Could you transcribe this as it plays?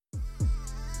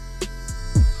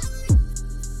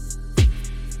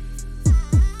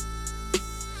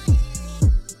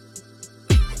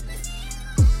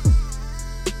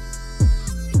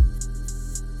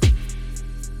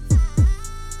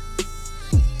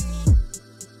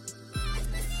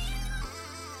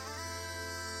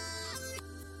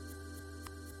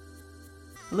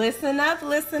Listen up,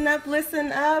 listen up,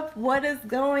 listen up. What is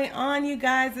going on, you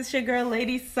guys? It's your girl,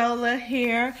 Lady Sola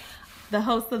here, the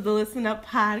host of the Listen Up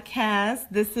podcast.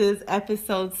 This is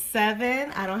episode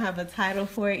 7. I don't have a title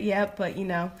for it yet, but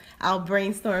I'll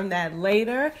brainstorm that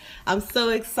later. I'm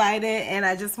so excited, and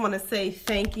I just want to say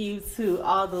thank you to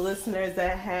all the listeners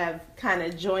that have kind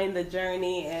of joined the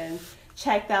journey and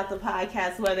checked out the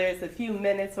podcast, whether it's a few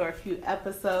minutes or a few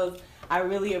episodes. I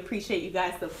really appreciate you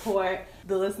guys' support.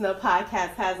 The Listen Up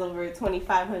podcast has over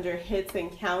 2,500 hits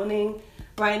and counting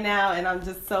right now, and I'm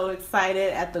just so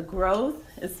excited at the growth,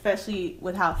 especially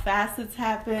with how fast it's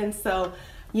happened. So,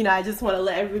 I just want to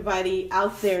let everybody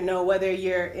out there know, whether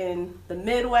you're in the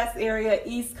Midwest area,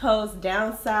 East Coast,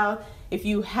 down South, if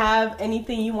you have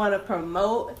anything you want to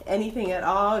promote, anything at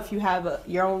all, if you have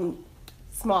your own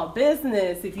small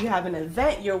business, if you have an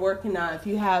event you're working on, if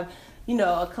you have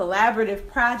a collaborative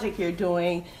project you're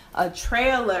doing, a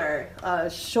trailer, a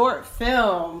short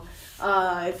film,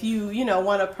 if you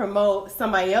want to promote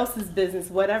somebody else's business,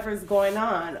 whatever's going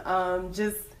on,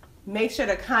 just make sure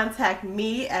to contact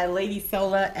me at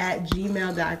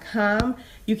ladysola@gmail.com.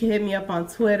 You can hit me up on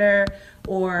Twitter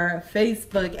or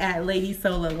Facebook at Lady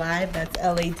Sola Live. That's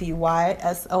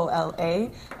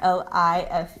LadySolalife.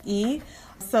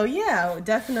 So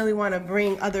definitely want to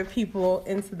bring other people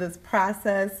into this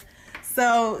process.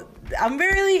 So I'm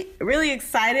really, really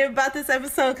excited about this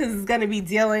episode because it's going to be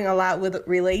dealing a lot with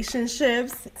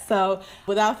relationships. So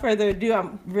without further ado,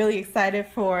 I'm really excited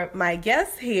for my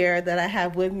guest here that I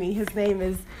have with me. His name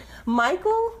is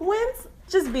Michael Wentz.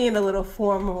 Just being a little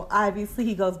formal, obviously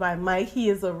he goes by Mike. He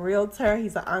is a realtor.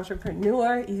 He's an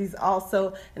entrepreneur. He's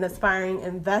also an aspiring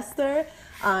investor.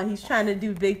 He's trying to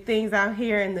do big things out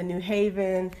here in the New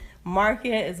Haven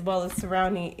market as well as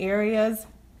surrounding areas.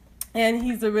 And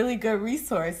he's a really good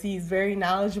resource. He's very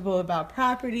knowledgeable about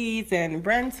properties and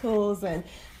rentals and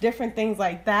different things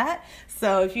like that.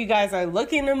 So if you guys are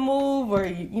looking to move, or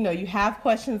you have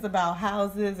questions about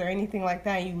houses or anything like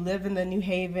that, you live in the New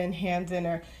Haven, Hampden,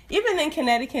 or even in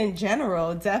Connecticut in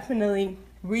general, definitely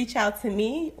reach out to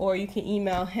me, or you can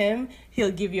email him.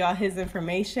 He'll give you all his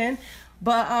information.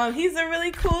 But he's a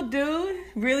really cool dude,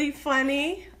 really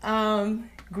funny.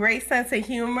 Great sense of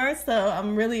humor, so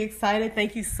I'm really excited.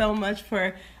 Thank you so much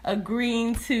for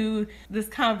agreeing to this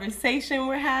conversation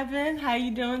we're having. How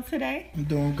you doing today? I'm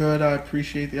doing good. I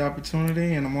appreciate the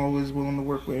opportunity, and I'm always willing to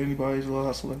work with anybody who's a little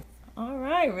hustler. All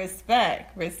right,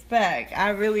 respect.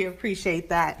 I really appreciate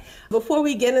that. Before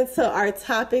we get into our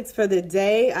topics for the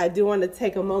day, I do want to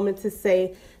take a moment to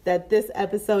say that this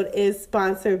episode is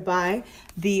sponsored by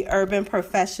the Urban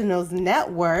Professionals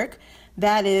Network.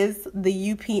 That is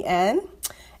the UPN.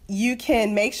 You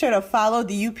can make sure to follow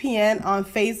the UPN on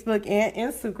Facebook and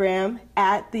Instagram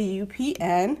at the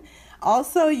UPN.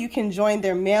 Also, you can join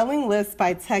their mailing list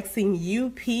by texting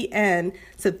UPN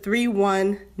to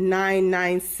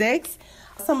 31996.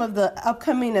 Some of the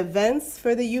upcoming events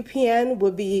for the UPN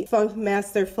would be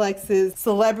Funkmaster Flex's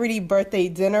Celebrity Birthday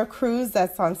Dinner Cruise.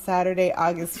 That's on Saturday,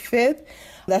 August 5th.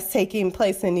 That's taking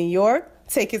place in New York.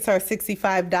 Tickets are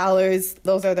 $65.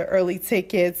 Those are the early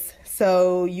tickets.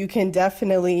 So you can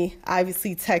definitely,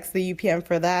 obviously, text the UPN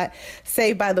for that.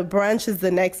 Saved by the Brunch is the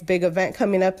next big event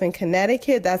coming up in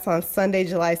Connecticut. That's on Sunday,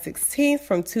 July 16th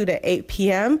from 2 to 8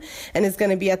 p.m. And it's going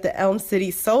to be at the Elm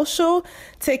City Social.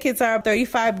 Tickets are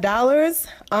 $35,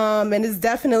 and it's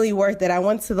definitely worth it. I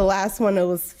went to the last one. It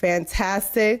was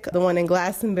fantastic. The one in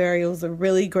Glastonbury, it was a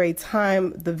really great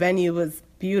time. The venue was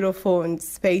beautiful and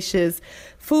spacious.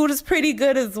 Food is pretty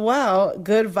good as well.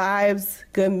 Good vibes,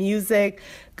 good music,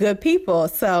 good people.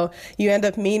 So you end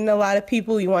up meeting a lot of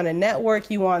people. You want to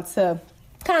network. You want to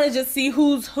kind of just see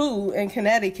who's who in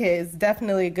Connecticut. It's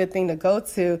definitely a good thing to go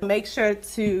to. Make sure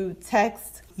to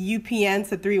text UPN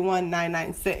to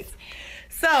 31996.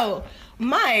 So,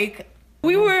 Mike,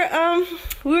 we were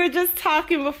just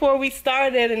talking before we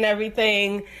started and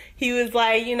everything. He was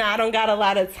like, I don't got a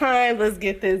lot of time. Let's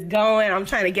get this going. I'm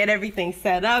trying to get everything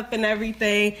set up and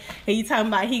everything. And you talking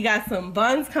about he got some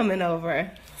buns coming over.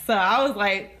 So I was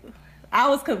like, I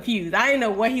was confused. I didn't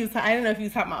know what he was I didn't know if he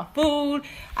was talking about food.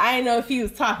 I didn't know if he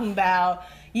was talking about,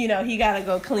 he got to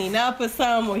go clean up or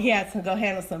something, or he had to go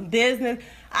handle some business.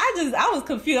 I was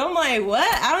confused. I'm like, what?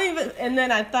 And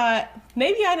then I thought,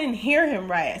 maybe I didn't hear him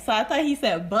right. So I thought he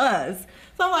said buzz.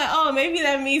 So I'm like, oh, maybe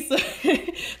that means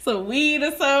some weed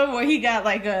or something, or he got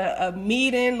like a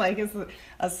meeting, like it's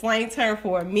a slang term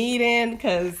for a meeting,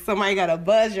 because somebody got to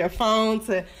buzz your phone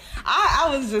to.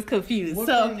 I was just confused.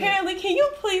 So apparently, can you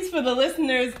please, for the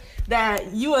listeners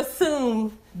that you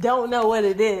assume don't know what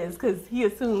it is, because he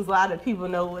assumes a lot of people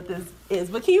know what this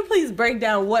is, but can you please break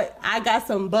down what I got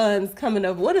some buns coming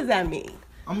up? What does that mean?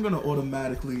 I'm gonna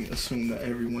automatically assume that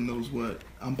everyone knows what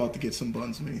I'm about to get some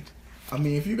buns means. I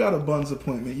mean, if you got a buns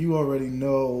appointment, you already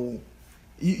know.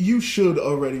 You should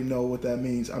already know what that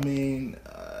means. I mean,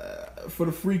 for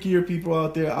the freakier people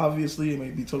out there, obviously, it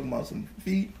may be talking about some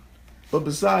feet. But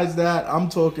besides that, I'm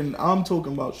talking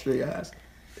about straight ass.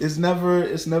 It's never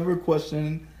a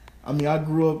question. I mean, I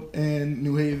grew up in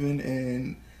New Haven,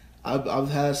 and I've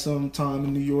had some time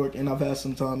in New York, and I've had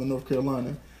some time in North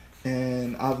Carolina,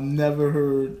 and I've never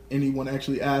heard anyone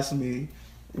actually ask me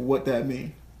what that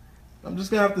means. I'm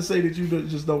just gonna have to say that you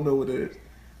just don't know what it is.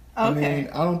 Okay. I mean,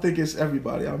 I don't think it's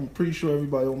everybody. I'm pretty sure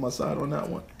everybody on my side on that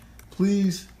one.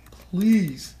 Please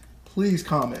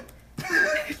comment.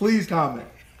 Please comment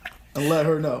and let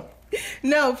her know.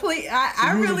 No, please.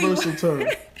 I really universal term.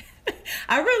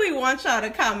 I really want y'all to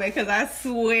comment, because I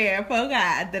swear, for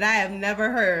God, that I have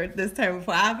never heard this term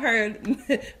before. I've heard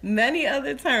many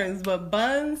other terms, but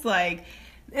buns, like,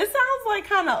 it sounds like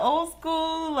kind of old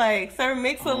school, like Sir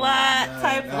Mix-a-Lot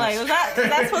type. Like, is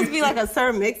that supposed to be like a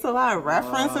Sir Mix-a-Lot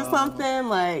reference or something?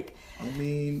 Like, I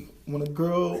mean, when a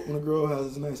girl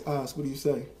has a nice ass, what do you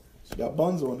say? She got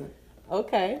buns on it.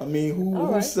 Okay. I mean,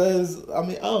 who says? I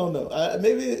mean, I don't know.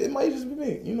 Maybe it might just be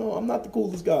me. You know, I'm not the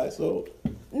coolest guy, so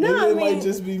maybe it might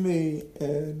just be me.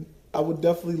 And I would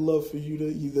definitely love for you to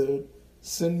either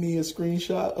send me a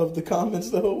screenshot of the comments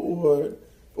though,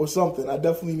 or something. I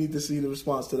definitely need to see the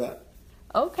response to that.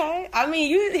 Okay. I mean,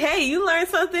 you learn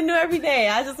something new every day.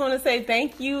 I just want to say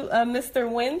thank you, Mr.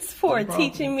 Wentz, for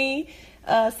teaching me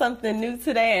something new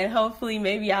today, and hopefully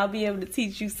maybe I'll be able to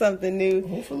teach you something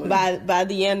new by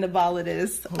the end of all of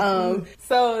this.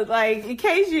 So, like, in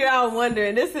case you're all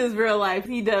wondering, this is real life.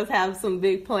 He does have some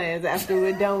big plans after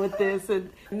we're done with this,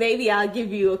 and maybe I'll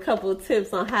give you a couple of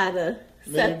tips on how to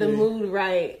set the mood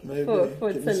right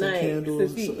for tonight. Some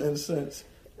candles and scents.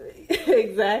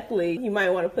 Exactly. You might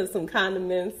want to put some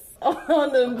condiments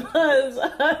on the buns.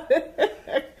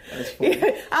 That's funny.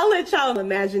 Yeah, I'll let y'all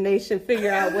imagination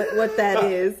figure out what that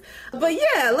is. But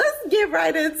yeah, let's get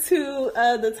right into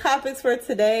the topics for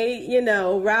today. You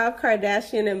know, Rob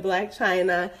Kardashian and Blac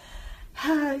Chyna.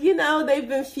 You know, they've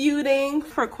been feuding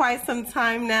for quite some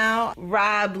time now.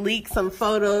 Rob leaked some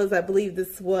photos. I believe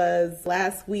this was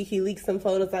last week. He leaked some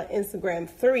photos on Instagram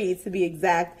 3, to be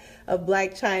exact, of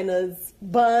Blac Chyna's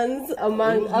buns,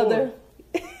 among other.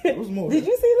 It was more. Did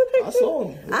you see the picture? I saw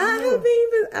them. I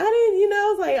didn't, you know, I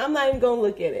was like, I'm not even going to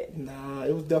look at it. Nah,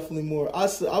 it was definitely more. I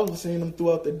was seeing them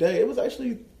throughout the day. It was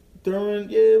actually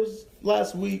it was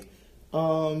last week,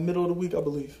 middle of the week, I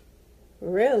believe.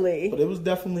 Really? But it was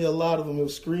definitely a lot of them. It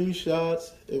was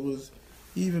screenshots. It was,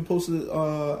 he even posted,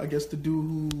 I guess the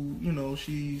dude who, you know,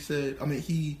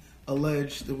 he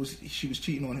alleged she was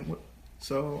cheating on him with.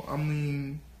 So, I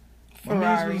mean,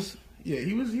 Ferrari.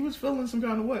 He was feeling some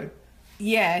kind of way.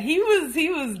 Yeah, he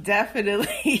was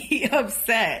definitely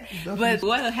upset. But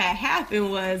what had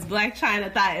happened was Blac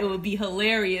Chyna thought it would be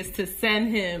hilarious to send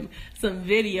him some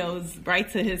videos right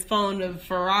to his phone of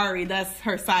Ferrari. That's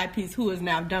her side piece, who has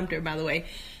now dumped her, by the way.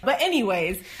 But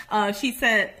anyways, she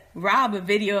sent Rob a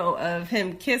video of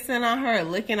him kissing on her,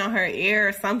 licking on her ear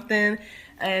or something.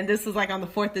 And this was like on the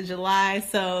 4th of July.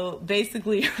 So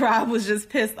basically, Rob was just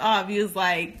pissed off. He was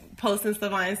like posting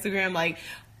stuff on Instagram like,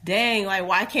 dang, like,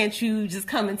 why can't you just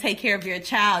come and take care of your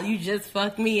child? You just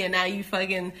fucked me, and now you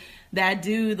fucking that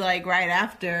dude, like, right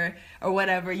after or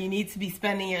whatever. You need to be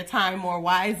spending your time more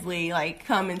wisely. Like,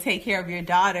 come and take care of your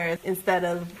daughter instead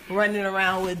of running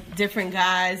around with different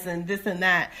guys and this and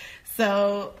that.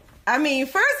 So, I mean,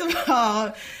 first of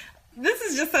all, this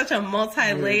is just such a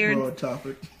multi-layered... broad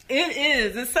topic. It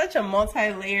is. It's such a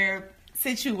multi-layered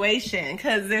situation,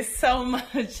 because there's so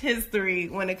much history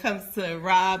when it comes to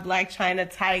Rob, Blac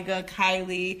Chyna, Tyga,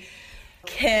 Kylie,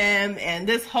 Kim, and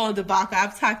this whole debacle.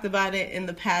 I've talked about it in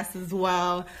the past as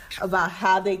well, about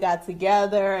how they got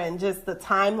together and just the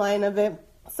timeline of it.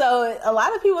 So a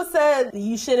lot of people said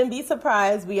you shouldn't be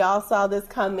surprised. We all saw this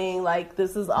coming. Like,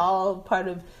 this is all part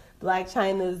of Blac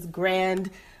Chyna's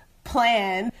grand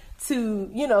plan to,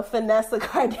 you know, finesse a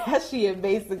Kardashian,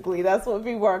 basically. That's what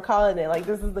people are calling it. Like,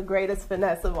 this is the greatest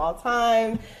finesse of all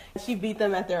time. She beat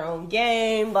them at their own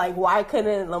game. Like, why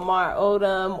couldn't Lamar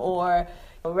Odom or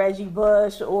Reggie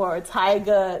Bush or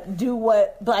Tyga do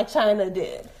what Blac Chyna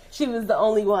did? She was the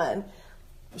only one.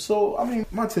 So, I mean,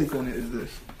 my take on it is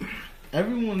this.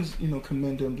 Everyone's, you know,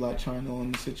 commending Blac Chyna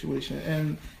on the situation.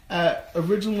 And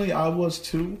originally I was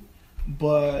too.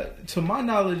 But to my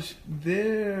knowledge,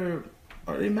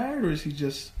 are they married, or is it's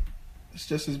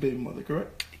just his baby mother,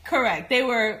 correct? Correct. They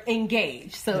were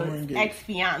engaged, so it's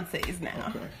ex-fiancés now.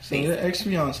 Okay. So they're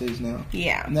ex-fiancés now.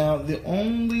 Yeah. Now, the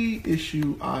only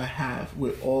issue I have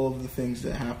with all of the things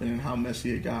that happened and how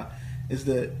messy it got is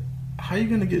that how are you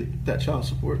going to get that child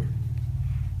support?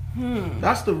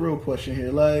 That's the real question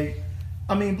here. Like,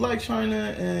 I mean, Blac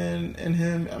Chyna and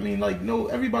him, I mean, like, no,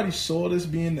 everybody saw this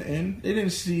being the end. They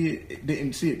didn't see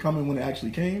it coming when it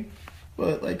actually came.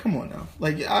 But, like, come on now.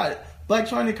 Like, Blac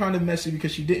Chyna kind of messy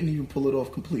because she didn't even pull it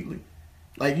off completely.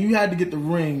 Like, you had to get the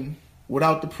ring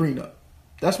without the prenup.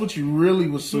 That's what you really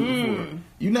was shooting for.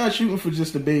 You're not shooting for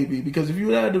just a baby, because if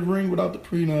you had the ring without the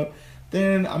prenup,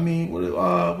 then, I mean,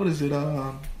 what is it?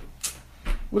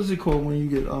 What is it called when you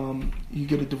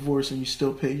get a divorce and you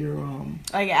still pay your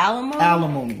like alimony?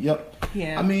 Alimony. Yep.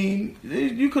 Yeah. I mean,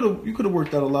 you could have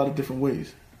worked out a lot of different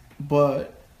ways,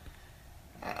 but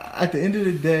at the end of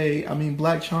the day, I mean,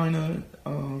 Blac Chyna.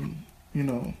 You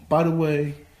know, by the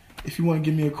way, if you want to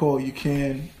give me a call, you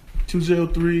can.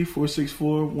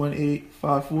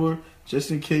 203-464-1854.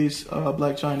 Just in case,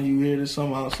 Blac Chyna, you hear this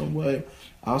somehow, some way,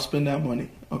 I'll spend that money.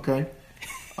 Okay.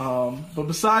 But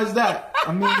besides that,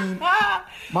 I mean,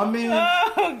 my man.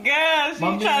 Oh gosh,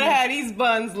 you try to have these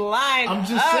buns lined up. I'm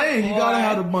just saying, you gotta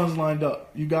have the buns lined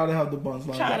up. You gotta have the buns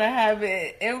lined up. Trying to have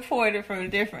it imported from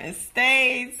different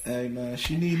states. Hey man,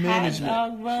 she need management.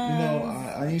 Hot dog buns, you know,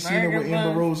 I ain't seen her with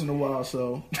Amber Rose in a while,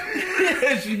 so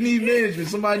she need management.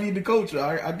 Somebody need to coach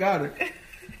her. I got her.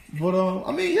 But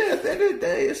I mean, yeah. At the end of the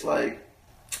day, it's like,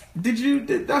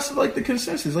 that's like the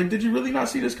consensus. Like, did you really not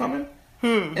see this coming?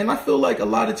 And I feel like a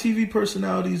lot of TV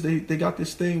personalities, they got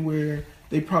this thing where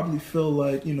they probably feel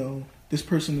like, you know, this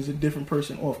person is a different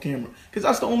person off camera. Because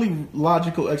that's the only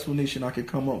logical explanation I could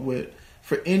come up with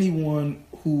for anyone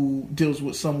who deals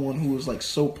with someone who is, like,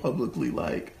 so publicly,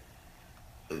 like,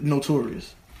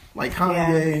 notorious. Like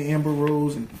Kanye and Amber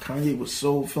Rose, and Kanye was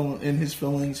so in his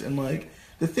feelings. And, like,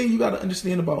 the thing you got to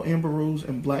understand about Amber Rose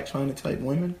and Blac Chyna type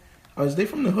women is they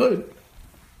from the hood.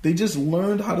 They just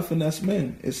learned how to finesse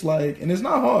men. It's like, and it's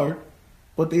not hard,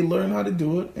 but they learn how to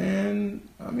do it. And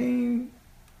I mean,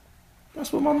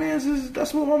 that's what my man's is.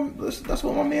 That's what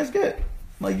my man's get.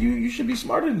 Like, you should be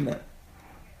smarter than that.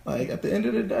 Like, at the end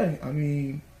of the day, I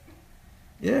mean,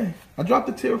 yeah, I dropped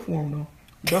a tear for him though.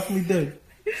 Definitely did.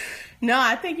 No,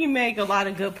 I think you make a lot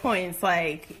of good points.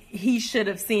 Like, he should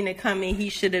have seen it coming. He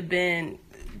should have been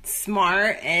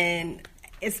smart, and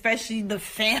especially the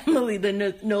family, the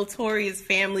notorious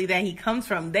family that he comes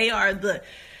from. They are the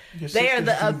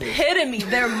epitome.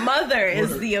 Their mother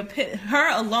is her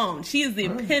alone. She is the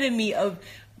epitome of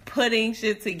putting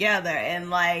shit together and,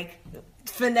 like,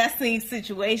 finessing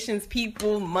situations,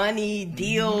 people, money,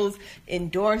 deals,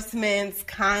 endorsements,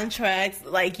 contracts,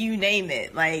 like, you name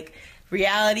it. Like,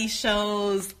 reality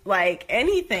shows, like,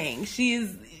 anything.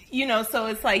 She's, you know, so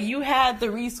it's like you had the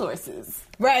resources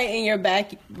right in your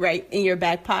back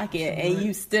pocket, and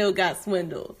you still got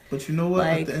swindled. But you know what?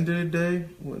 Like, at the end of the day,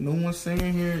 what no one's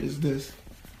saying here is this: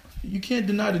 you can't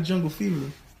deny the jungle fever.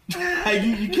 Like,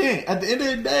 you can't. At the end of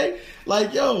the day,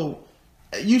 like, yo,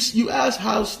 you ask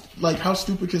how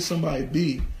stupid can somebody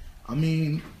be? I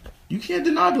mean, you can't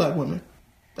deny black women.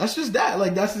 That's just that.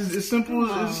 Like, that's as simple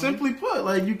as simply put.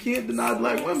 Like, you can't deny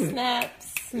black women.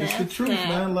 It's the truth,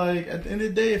 man. Like, at the end of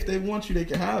the day, if they want you, they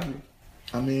can have you.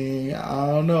 I mean, I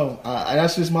don't know.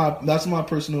 That's my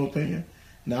personal opinion.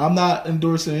 Now, I'm not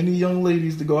endorsing any young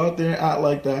ladies to go out there and act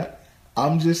like that.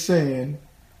 I'm just saying,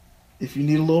 if you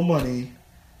need a little money,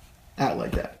 act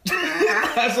like that.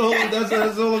 That's all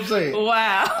I'm saying.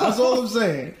 Wow. That's all I'm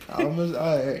saying.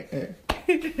 Hey.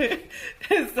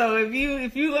 So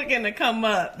if you looking to come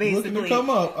up, basically,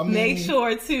 I mean, make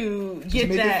sure to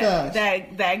get that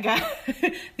guy,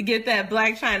 get that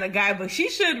Blac Chyna guidebook. She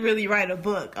should really write a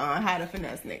book on how to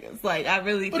finesse niggas. Like, I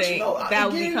really think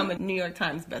that would become a New York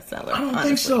Times bestseller. I don't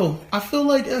think so. I feel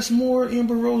like that's more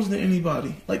Amber Rose than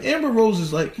anybody. Like, Amber Rose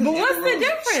is like. But what's the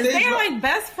difference? They're like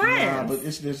best friends. Nah, but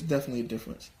there's definitely a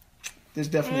difference. There's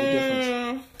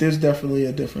definitely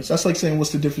a difference. That's like saying,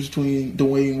 what's the difference between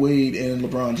Dwayne Wade and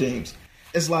LeBron James?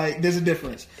 It's like, there's a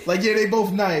difference. Like, yeah, they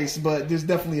both nice, but there's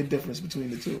definitely a difference between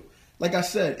the two. Like I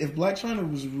said, if Blac Chyna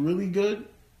was really good,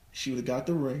 she would have got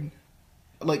the ring.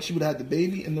 Like, she would have had the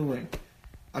baby and the ring.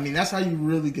 I mean, that's how you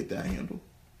really get that handle.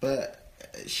 But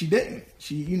she didn't.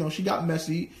 She got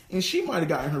messy, and she might have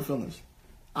gotten her feelings.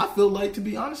 I feel like, to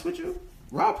be honest with you,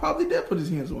 Rob probably did put his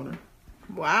hands on her.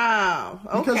 Wow.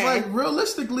 Okay. Because, like,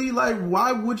 realistically, like,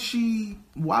 why would she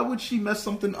mess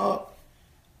something up?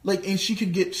 Like, and she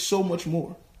could get so much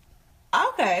more.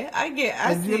 Okay, I see. Do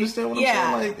you understand what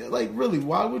I'm saying? Like, really,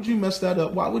 why would you mess that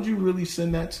up? Why would you really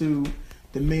send that to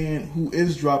the man who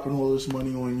is dropping all this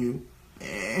money on you?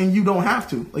 And you don't have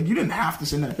to. Like, you didn't have to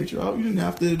send that picture out. You didn't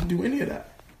have to do any of that.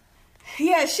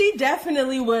 Yeah, she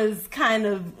definitely was kind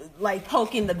of like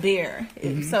poking the bear,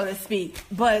 so to speak.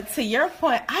 But to your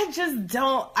point, I just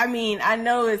don't, I mean, I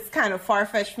know it's kind of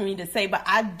far-fetched for me to say, but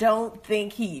I don't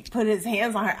think he put his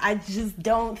hands on her. I just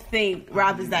don't think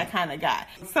Rob is that kind of guy.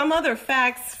 Some other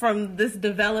facts from this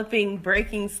developing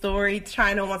breaking story: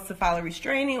 China wants to file a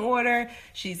restraining order.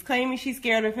 She's claiming she's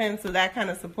scared of him, so that kind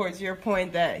of supports your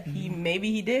point that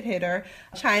maybe he did hit her.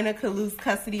 China could lose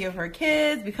custody of her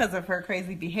kids because of her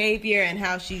crazy behavior and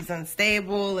how she's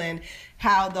unstable and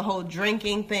how the whole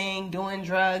drinking thing, doing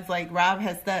drugs, like Rob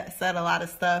has said a lot of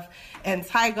stuff. And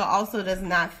Tyga also does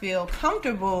not feel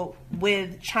comfortable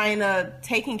with China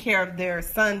taking care of their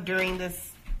son during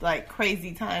this like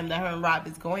crazy time that her and Rob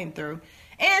is going through.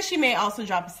 And she may also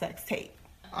drop a sex tape.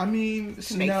 I mean,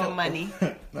 to make some money.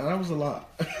 Now, that was a lot.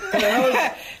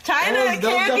 China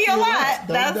can be a lot.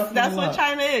 That's what lot.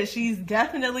 China is. She's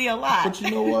definitely a lot. But you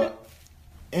know what?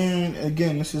 And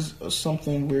again, this is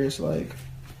something where it's like,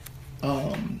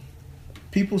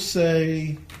 people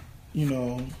say, you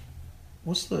know,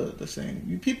 what's the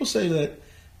saying? People say that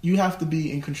you have to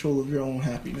be in control of your own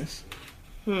happiness.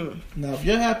 Now, if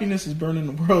your happiness is burning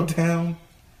the world down,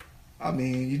 I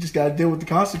mean, you just got to deal with the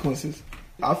consequences.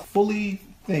 I fully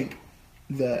think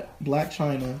that Blac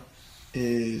Chyna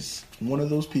is one of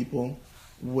those people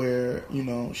where, you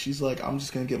know, she's like, I'm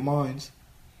just going to get mines.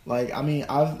 Like, I mean,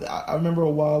 I remember a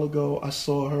while ago I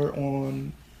saw her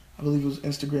on, I believe it was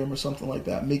Instagram or something like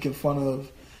that, making fun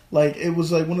of, like, it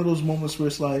was like one of those moments where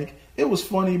it's like, it was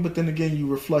funny, but then again you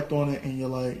reflect on it and you're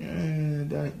like,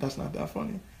 that's not that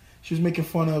funny. She was making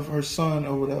fun of her son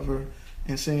or whatever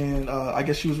and saying, I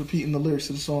guess she was repeating the lyrics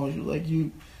to the song. She was like,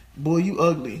 you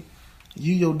ugly.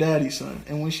 You your daddy's son.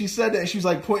 And when she said that, she was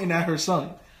like pointing at her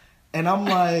son. And I'm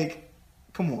like,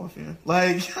 come on, fam.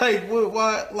 Like,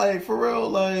 why, like, for real,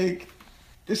 like,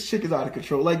 this chick is out of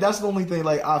control. Like, that's the only thing,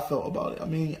 like, I felt about it. I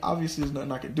mean, obviously there's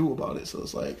nothing I could do about it, so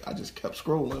it's like, I just kept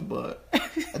scrolling, but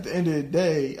at the end of the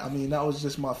day, I mean, that was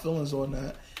just my feelings on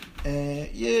that. And,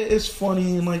 yeah, it's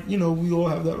funny, and, like, you know, we all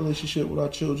have that relationship with our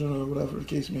children or whatever the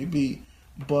case may be,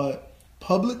 but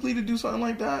publicly to do something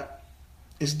like that,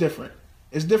 it's different.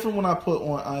 It's different when I put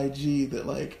on IG that,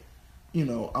 like, you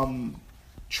know, I'm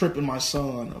tripping my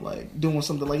son or like doing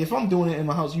something. Like, if I'm doing it in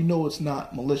my house, you know it's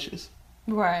not malicious,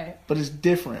 right? But it's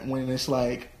different when it's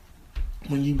like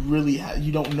when you really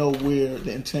you don't know where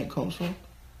the intent comes from.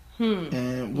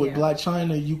 And with Blac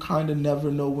Chyna, you kind of never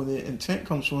know where the intent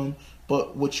comes from.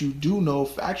 But what you do know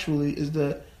factually is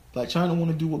that Blac Chyna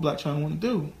want to do what Blac Chyna want to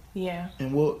do. Yeah.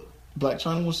 And what Blac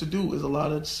Chyna wants to do is a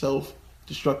lot of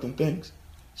self-destructing things.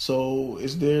 So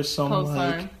is there some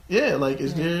like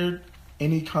is there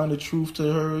any kind of truth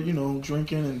to her, you know,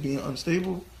 drinking and being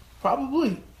unstable?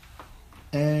 Probably.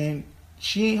 And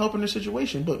she ain't helping the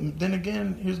situation. But then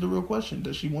again, here's the real question.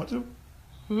 Does she want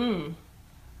to?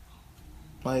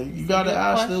 Like, you gotta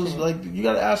ask those, like, you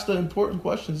gotta ask the important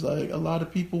questions. Like, a lot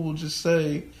of people will just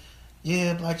say,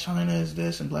 yeah, Blac Chyna is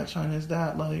this and Blac Chyna is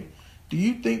that. Like, do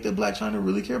you think that Blac Chyna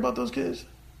really care about those kids?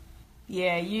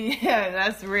 Yeah,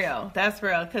 that's real. That's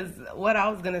real. Because what I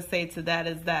was going to say to that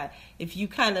is that if you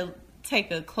kind of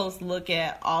take a close look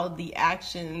at all the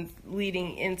actions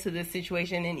leading into this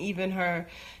situation and even her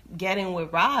getting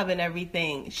with Rob and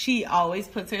everything, she always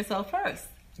puts herself first.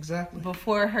 Exactly.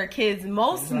 Before her kids.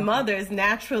 Most mothers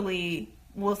naturally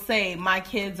will say, my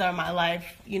kids are my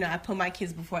life. You know, I put my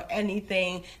kids before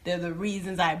anything. They're the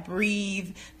reasons I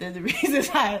breathe. They're the reasons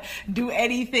I do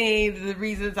anything. They're the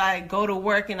reasons I go to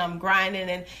work and I'm grinding.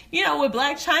 And, you know, with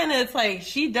Blac Chyna, it's like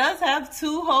she does have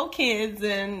 2 whole kids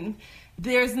and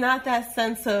there's not that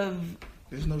sense of...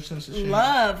 There's no sense of shame.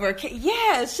 Love or...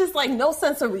 Yeah, it's just like no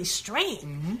sense of restraint.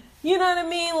 You know what I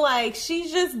mean? Like,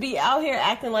 she just be out here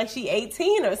acting like she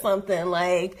 18 or something.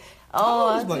 Like...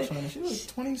 How old is Blac Chyna? She was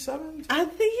 27? I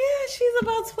think, she's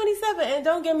about 27. And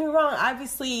don't get me wrong,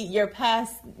 obviously your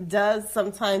past does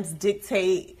sometimes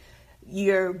dictate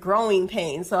your growing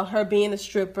pains. So her being a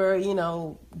stripper, you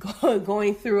know,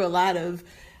 going through a lot of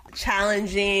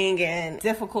challenging and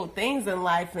difficult things in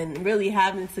life and really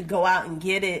having to go out and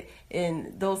get it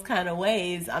in those kind of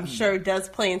ways, I'm sure does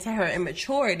play into her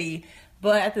immaturity.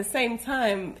 But at the same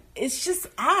time, it's just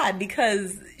odd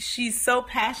because she's so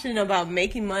passionate about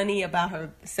making money, about her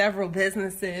several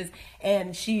businesses,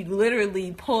 and she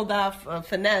literally pulled off a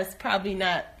finesse, probably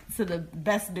not to the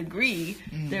best degree.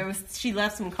 She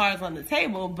left some cards on the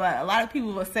table, but a lot of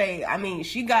people will say, I mean,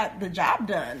 she got the job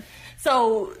done.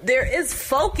 So there is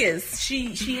focus.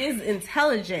 She is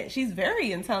intelligent. She's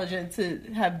very intelligent to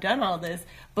have done all this,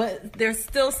 but there's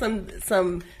still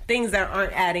some things that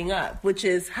aren't adding up, which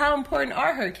is how important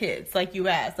are her kids? Like you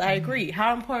asked, I agree.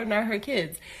 How important are her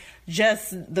kids?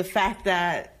 Just the fact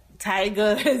that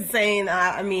Tyga is saying,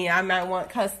 I might want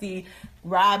custody.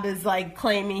 Rob is like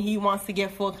claiming he wants to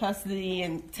get full custody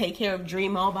and take care of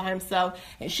Dream all by himself,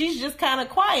 and she's just kind of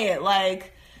quiet.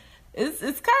 Like it's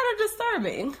kind of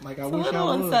disturbing. Like I it's wish a little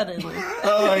I would. unsettling.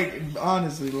 Like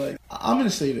honestly, like I'm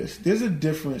gonna say this: there's a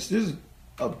difference. There's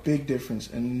a big difference,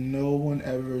 and no one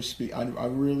ever speak. I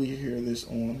really hear this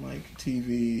on like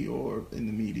TV or in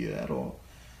the media at all.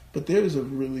 But there is a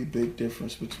really big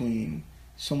difference between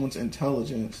someone's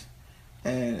intelligence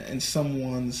and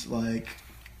someone's like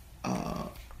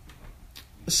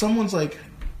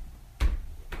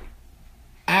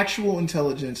actual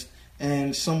intelligence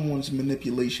and someone's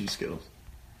manipulation skills.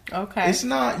 Okay. It's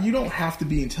not, you don't have to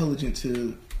be intelligent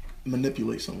to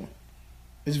manipulate someone.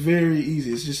 It's very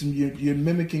easy. It's just you're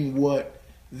mimicking what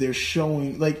they're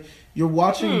showing. Like you're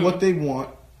watching what they want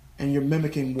and you're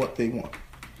mimicking what they want.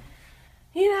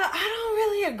 You know, I don't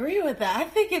really agree with that. I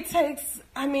think it takes,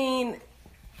 I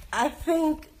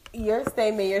think your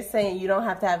statement, you're saying you don't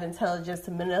have to have intelligence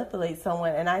to manipulate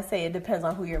someone, and I say it depends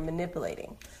on who you're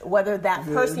manipulating. Whether that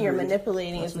person you're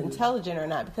manipulating is intelligent or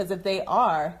not. Because if they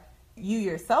are, you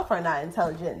yourself are not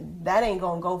intelligent, that ain't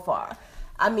going to go far.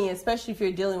 Especially if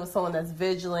you're dealing with someone that's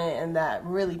vigilant and that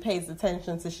really pays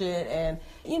attention to shit and,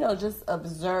 just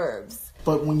observes.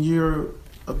 But when you're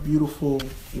a beautiful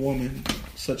woman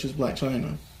such as Blac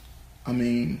Chyna,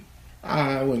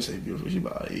 I wouldn't say beautiful, she's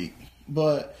about 8.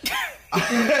 But... wait a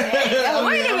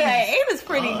minute, 8 is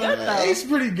pretty good, though. 8's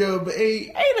pretty good, but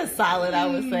 8 is solid, I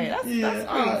would say. That's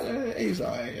 8's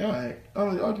alright.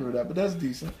 I'll give her that, but that's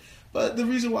decent. But the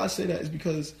reason why I say that is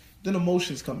because then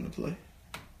emotions come into play.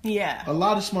 Yeah. A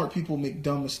lot of smart people make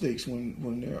dumb mistakes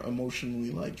when they're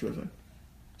emotionally driven.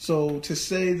 So to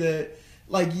say that,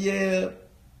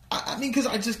 because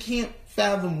I just can't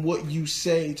fathom what you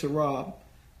say to Rob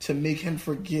to make him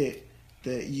forget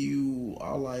that you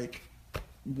are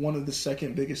one of the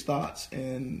second biggest thoughts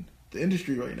in the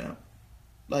industry right now.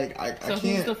 I can't.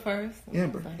 Who's the first?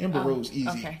 Amber Rose, easy.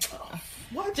 Okay.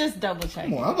 What? Just double check.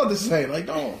 Come on, I'm about to say,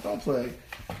 don't play.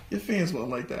 Your fans won't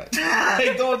like that.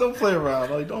 Don't play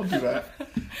around. Don't do that.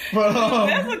 But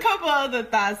there's a couple other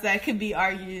thoughts that could be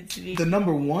argued to be. The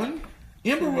number one,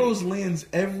 Amber Rose lands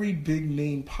every big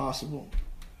name possible.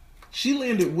 She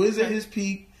landed Wiz at his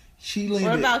peak. She landed.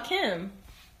 What about Kim?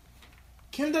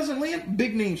 Kim doesn't land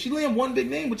big names. She landed one big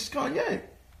name, which is Kanye.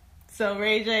 So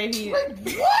Ray J, what?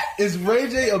 Is Ray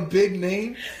J a big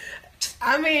name?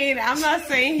 I'm not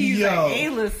saying he's an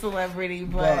A-list celebrity,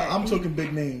 but I'm talking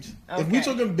big names. Okay. If we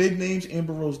talking big names,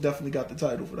 Amber Rose definitely got the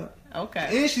title for that.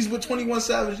 Okay. And she's with 21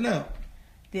 Savage now.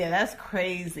 Yeah, that's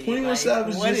crazy. 21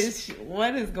 Savage.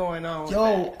 What is going on?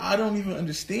 Yo, I don't even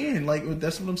understand.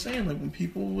 That's what I'm saying. When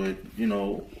people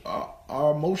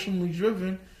are emotionally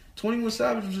driven, 21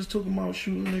 Savage was just talking about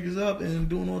shooting niggas up and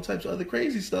doing all types of other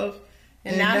crazy stuff.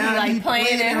 And now he's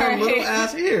playing in her little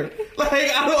ass ear.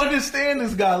 I don't understand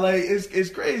this guy. It's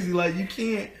crazy. You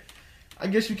can't. I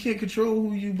guess you can't control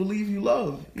who you believe you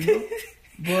love.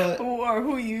 But or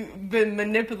who you've been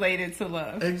manipulated to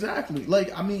love. Exactly.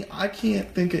 I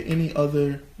can't think of any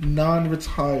other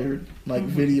non-retired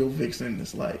video vixen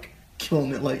that's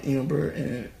killing it like Amber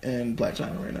and Blac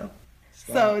Chyna right now.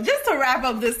 So just to wrap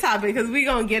up this topic, because we're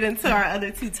gonna get into our other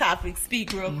two topics.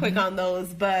 Speak real quick on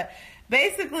those, but.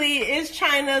 Basically, is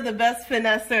Chyna the best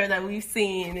finesser that we've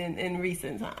seen in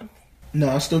recent times? No,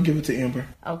 I still give it to Amber.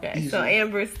 Okay, easy. So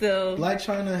Amber still Blac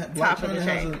Chyna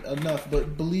has enough,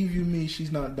 but believe you me,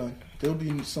 she's not done. There'll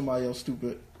be somebody else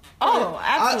stupid. Oh,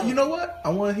 absolutely. You know what? I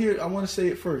want to say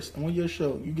it first. I want your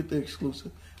show. You get the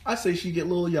exclusive. I say she get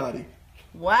Lil Yachty.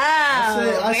 Wow.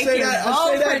 I say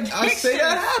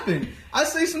that happened. I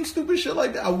say some stupid shit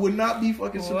like that. I would not be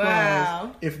fucking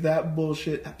surprised if that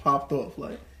bullshit popped off.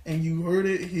 And you heard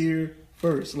it here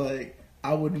first.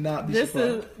 I would not be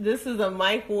surprised. This is a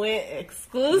Mike Went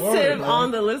exclusive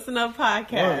on the Listen Up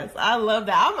podcast. Word. I love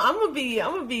that. I'm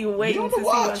gonna be waiting to see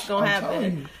what's gonna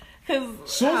happen. Because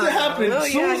soon as it happens, I'm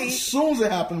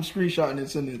screenshotting and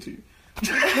sending it to you.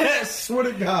 I swear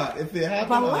to God, if it happens.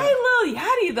 But why Lil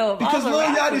Yachty though? Because Lil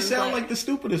Yachty sound like the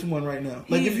stupidest one right now.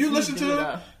 If you listen to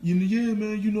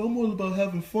him, I'm all about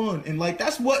having fun, and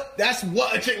that's what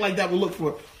a chick like that would look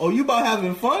for. Oh, you about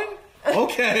having fun?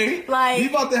 Okay, we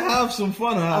about to have some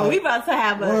fun. We about to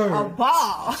have a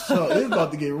ball. So it's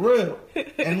about to get real,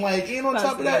 and on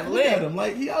top of that, look at him,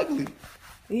 he ugly.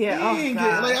 Yeah, he ain't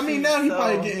getting, like, I mean, now he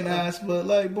probably getting ass, but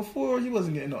like before he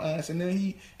wasn't getting no ass, and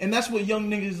then and that's what young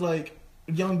niggas like,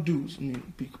 young dudes. I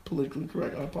mean, be politically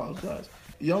correct. I apologize.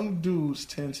 Young dudes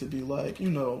tend to be like, you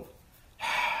know,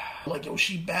 like, yo,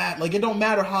 she bad. Like, it don't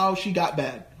matter how she got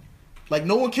bad. Like,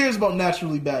 no one cares about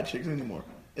naturally bad chicks anymore.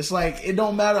 It's like, it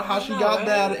don't matter how she got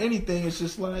bad or anything. It's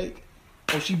just like,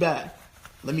 oh, she bad.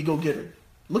 Let me go get her.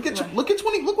 Look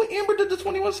what Amber did to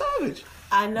 21 Savage.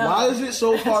 I know. Why is it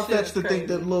so far-fetched to think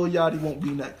that Lil Yachty won't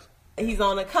be next? He's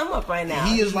on a come up right now.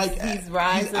 He is like, he's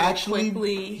rising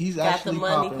quickly. He's got actually the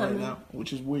money popping coming right now,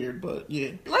 which is weird, but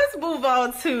yeah. Let's move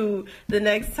on to the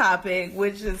next topic,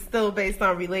 which is still based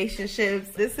on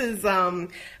relationships. This is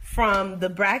from the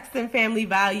Braxton Family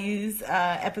Values,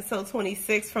 episode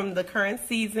 26 from the current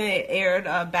season. It aired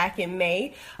back in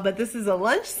May. But this is a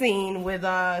lunch scene with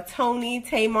Tony,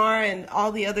 Tamar, and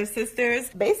all the other sisters,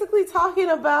 basically talking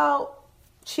about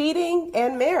cheating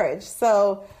and marriage.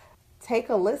 So take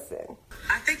a listen.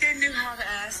 I think they knew how to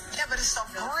ask. Yeah, but it's a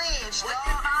bridge. What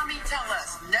did mommy tell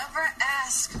us? Never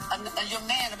ask your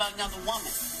man about another woman.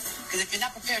 Because if you're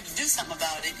not prepared to do something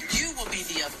about it, you will be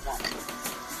the other woman.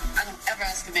 I don't ever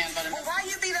ask a man about another Well, why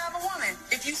you be the other woman?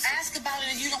 If you ask about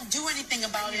it and you don't do anything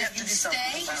about it, you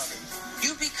stay,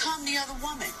 you become the other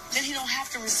woman. Then he don't have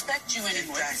to respect you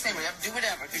anymore. You can say whatever, do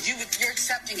whatever, because you're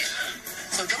accepting it.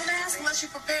 So don't ask unless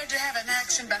you're prepared to have an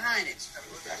action behind it.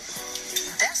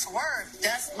 That's word.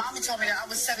 That's mommy told me that. I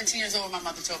was 17 years old. My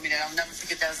mother told me that. I'll never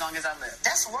forget that as long as I live.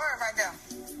 That's word right there.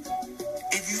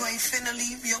 If you ain't finna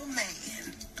leave your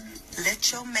man, let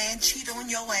your man cheat on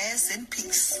your ass in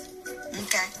peace.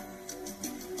 Okay?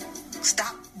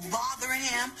 Stop bothering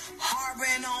him,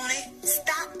 harboring on it.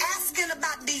 Stop asking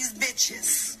about these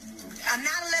bitches. And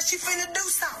not unless you finna do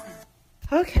something.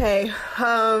 Okay,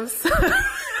 so...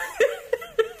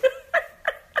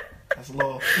 That's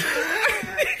law.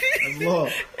 That's law.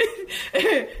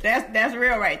 That's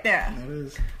real right there. That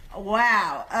is.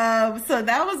 Wow. So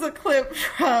that was a clip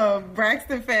from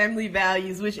Braxton Family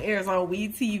Values, which airs on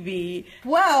WeTV.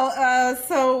 Well,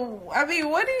 so I mean,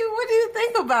 what do you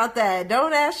think about that?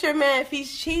 Don't ask your man if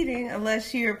he's cheating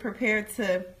unless you're prepared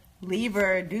to leave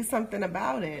or do something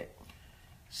about it.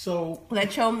 So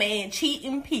let your man cheat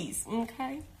in peace.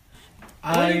 Okay.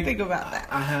 What do you think about that?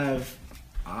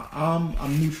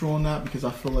 I'm neutral on that because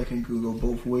I feel like it could go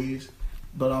both ways.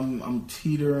 But I'm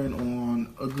teetering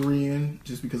on agreeing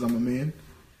just because I'm a man.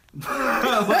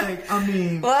 Like, I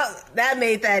mean... Well, that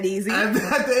made that easy. At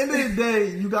the end of the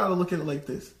day, you gotta look at it like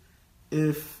this.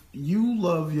 If you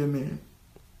love your man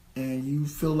and you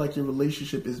feel like your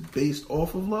relationship is based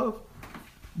off of love,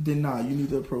 then you need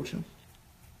to approach him.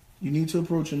 You need to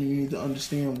approach him and you need to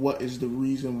understand what is the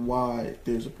reason why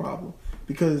there's a problem.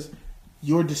 Because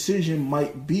your decision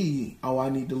might be, oh, I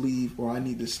need to leave or I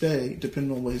need to stay,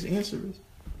 depending on what his answer is.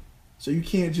 So you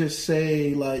can't just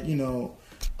say, like, you know,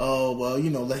 oh, well,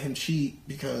 you know, let him cheat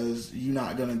because you're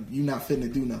not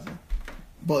finna do nothing.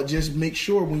 But just make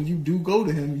sure when you do go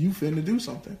to him, you finna do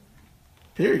something.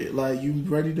 Period. Like, you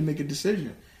ready to make a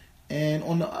decision. And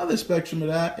on the other spectrum of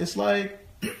that, it's like,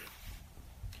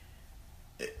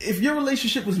 if your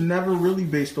relationship was never really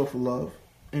based off of love,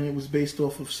 and it was based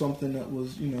off of something that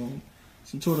was, you know,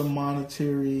 some sort of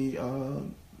monetary,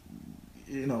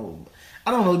 you know, I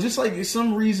don't know, just like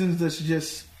some reasons that's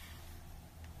just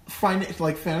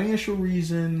financial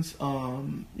reasons,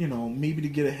 you know, maybe to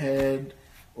get ahead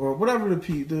or whatever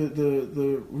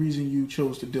the reason you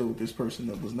chose to deal with this person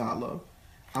that was not love.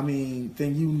 I mean,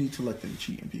 then you need to let them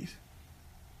cheat in peace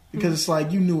because it's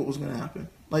like you knew it was going to happen.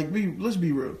 Like, let's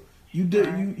be real.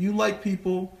 You like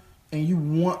people. And you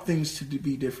want things to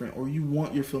be different, or you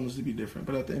want your feelings to be different.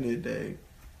 But at the end of the day,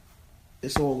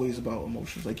 it's always about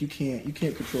emotions. Like you can't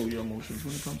control your emotions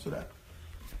when it comes to that.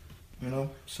 You know.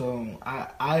 So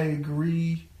I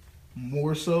agree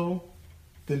more so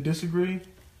than disagree.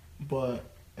 But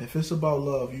if it's about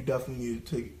love, you definitely need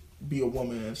to be a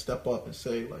woman and step up and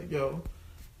say like, "Yo,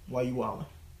 why you wildin'?"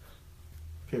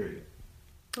 Period.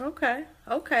 Okay.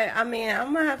 I mean,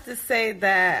 I'm gonna have to say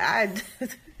that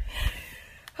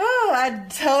I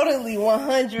totally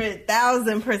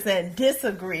 100,000%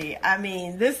 disagree. I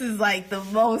mean, this is like the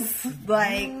most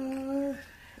like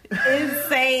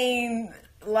insane,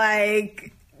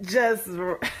 like just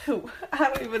I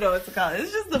don't even know what to call it.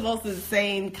 It's just the most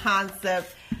insane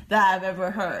concept that I've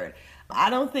ever heard. I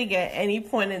don't think at any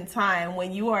point in time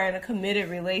when you are in a committed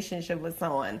relationship with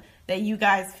someone that you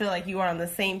guys feel like you are on the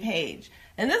same page.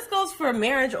 And this goes for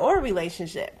marriage or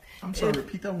relationship. I'm sorry,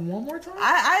 repeat that one more time?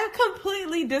 I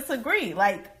completely disagree.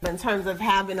 Like, in terms of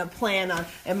having a plan on,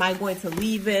 am I going to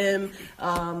leave him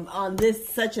on this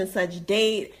such and such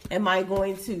date? Am I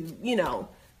going to, you know,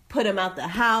 put him out the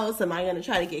house? Am I going to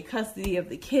try to get custody of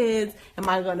the kids? Am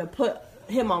I going to put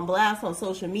him on blast on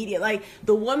social media? Like,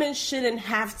 the woman shouldn't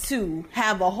have to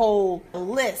have a whole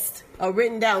list, a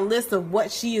written down list of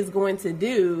what she is going to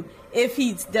do if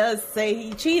he does say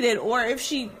he cheated, or if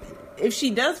she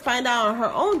does find out on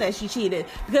her own that she cheated.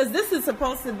 Because this is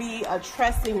supposed to be a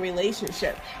trusting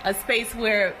relationship, a space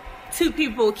where two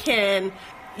people can,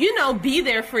 you know, be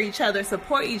there for each other,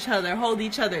 support each other, hold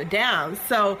each other down.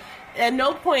 So at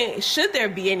no point should there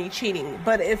be any cheating.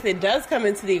 But if it does come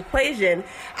into the equation,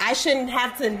 I shouldn't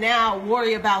have to now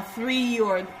worry about 3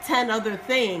 or 10 other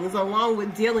things along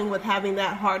with dealing with having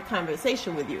that hard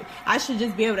conversation with you. I should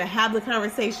just be able to have the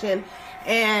conversation,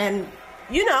 and,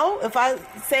 you know, if I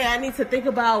say I need to think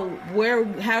about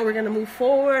how we're going to move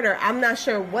forward, or I'm not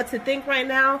sure what to think right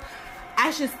now,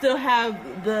 I should still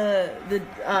have the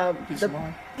peace of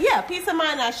mind. Yeah, peace of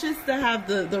mind. I should still have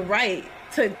the right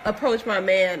to approach my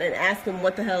man and ask him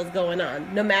what the hell is going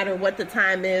on, no matter what the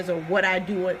time is or what I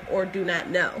do or do not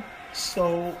know.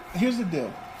 So here's the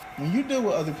deal: when you deal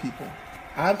with other people,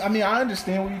 I mean, I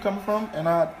understand where you're coming from, and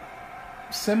I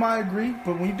semi-agree.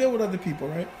 But when you deal with other people,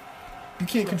 right, you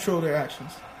can't control their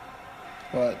actions.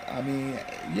 But, I mean,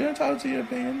 you're entitled to your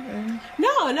opinion. And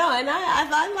No, and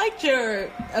I liked your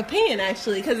opinion,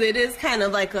 actually, because it is kind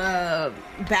of like a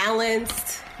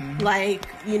balanced, like,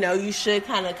 you know, you should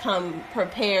kind of come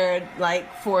prepared, like,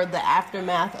 for the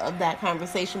aftermath of that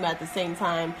conversation, but at the same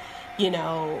time, you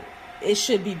know, it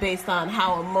should be based on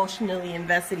how emotionally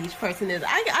invested each person is.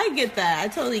 I get that. I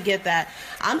totally get that.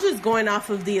 I'm just going off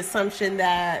of the assumption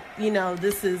that, you know,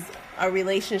 this is a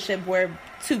relationship where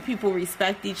two people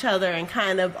respect each other and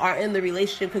kind of are in the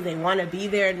relationship because they want to be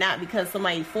there, not because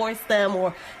somebody forced them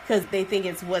or because they think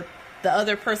it's what the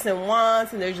other person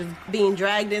wants and they're just being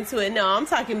dragged into it. No, I'm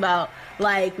talking about,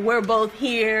 like, we're both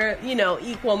here, you know,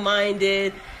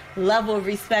 equal-minded, level of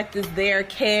respect is there,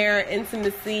 care,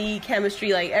 intimacy,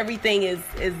 chemistry, like, everything is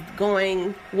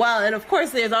going well. And of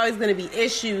course, there's always going to be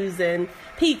issues and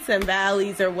peaks and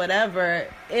valleys or whatever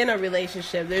in a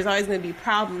relationship. There's always going to be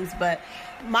problems, but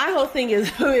my whole thing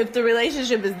is, if the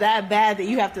relationship is that bad that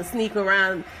you have to sneak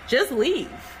around, just leave.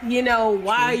 You know,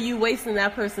 why are you wasting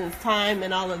that person's time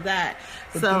and all of that?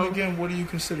 But then again, what do you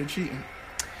consider cheating?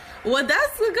 Well,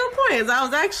 that's a good point. I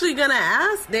was actually going to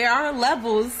ask, there are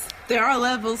levels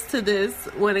to this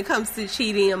when it comes to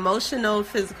cheating: emotional,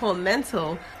 physical,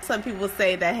 mental. Some people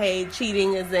say that, hey,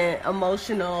 cheating isn't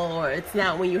emotional, or it's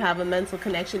not when you have a mental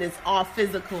connection, it's all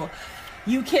physical.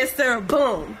 You kissed her,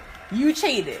 boom, you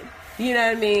cheated. You know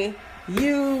what I mean?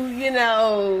 You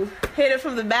know, hit it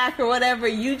from the back or whatever,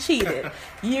 you cheated.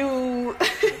 You,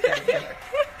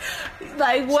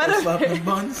 like, whatever. Slapping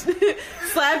buns.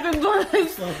 Slapping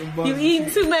buns. You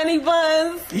eating too many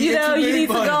buns. You know, you need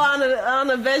to go on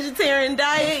a vegetarian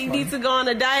diet. You need to go on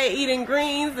a diet eating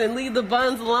greens and leave the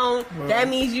buns alone. Right. That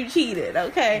means you cheated,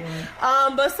 okay?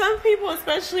 Right. But some people,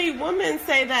 especially women,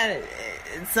 say that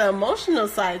it's an emotional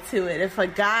side to it. If a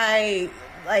guy,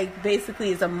 like, basically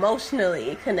is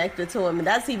emotionally connected to him, and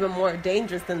that's even more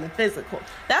dangerous than the physical.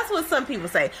 That's what some people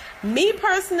say. Me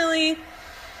personally,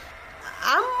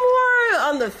 I'm more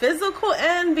on the physical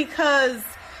end because,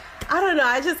 I don't know,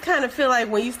 I just kind of feel like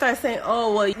when you start saying,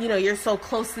 oh, well, you know, you're so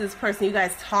close to this person, you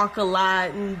guys talk a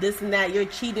lot and this and that, you're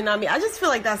cheating on me. I just feel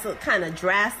like that's kind of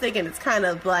drastic, and it's kind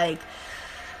of like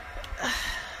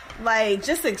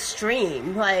just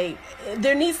extreme. Like,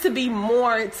 there needs to be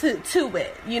more to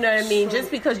it. You know what I mean?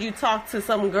 Just because you talk to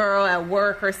some girl at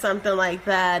work or something like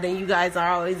that and you guys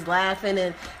are always laughing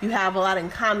and you have a lot in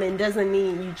common doesn't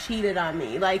mean you cheated on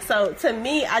me. Like, so to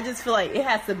me, I just feel like it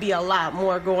has to be a lot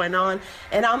more going on.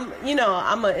 And I'm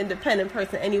an independent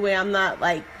person anyway. I'm not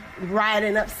like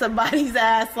riding up somebody's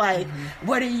ass like,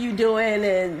 what are you doing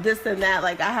and this and that.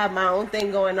 Like, I have my own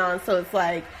thing going on. So it's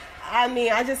like, I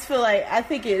mean, I just feel like I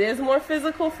think it is more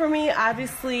physical for me.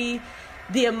 Obviously,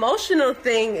 the emotional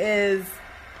thing is,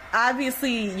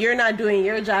 obviously, you're not doing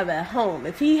your job at home.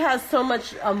 If he has so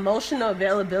much emotional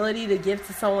availability to give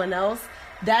to someone else,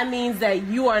 that means that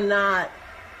you are not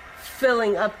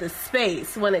filling up the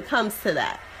space when it comes to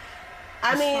that.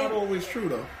 That's not always true,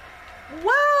 though.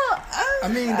 Well,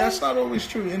 that's not always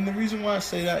true. And the reason why I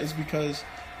say that is because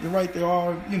you're right, there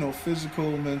are, you know,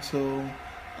 physical, mental,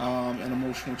 and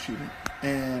emotional cheating.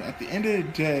 And at the end of the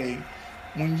day,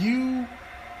 men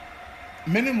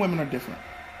and women are different.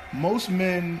 Most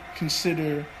men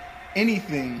consider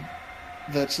anything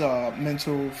that's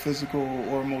mental, physical,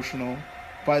 or emotional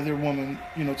by their woman,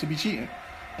 you know, to be cheating.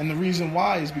 And the reason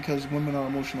why is because women are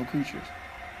emotional creatures.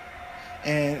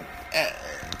 And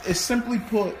it's simply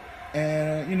put,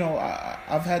 and, you know,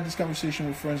 I've had this conversation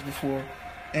with friends before,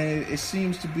 and it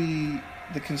seems to be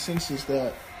the consensus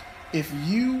that if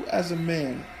you as a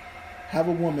man have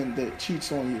a woman that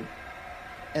cheats on you,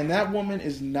 and that woman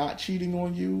is not cheating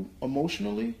on you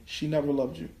emotionally, she never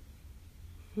loved you.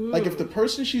 Like, if the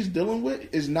person she's dealing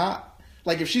with is not,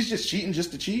 like, if she's just cheating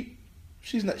just to cheat,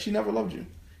 she never loved you.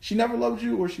 She never loved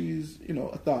you, or she's,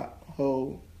 a thought,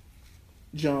 hoe,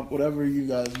 jump, whatever you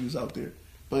guys use out there.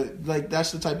 But, like,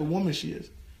 that's the type of woman she is.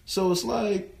 So it's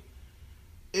like,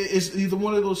 it's either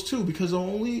one of those two, because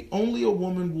only a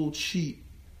woman will cheat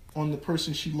on the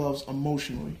person she loves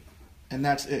emotionally, and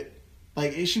that's it.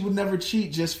 Like, she would never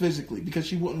cheat just physically, because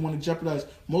she wouldn't want to jeopardize.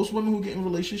 Most women who get in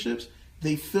relationships,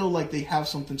 they feel like they have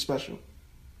something special.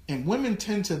 And women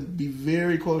tend to be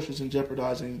very cautious in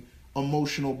jeopardizing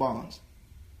emotional bonds.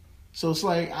 So it's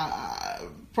like, I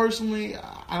personally,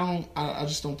 I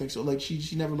just don't think so. Like, she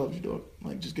never loved you, dog.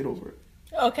 Like, just get over it.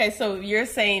 Okay, so you're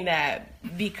saying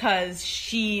that because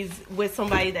she's with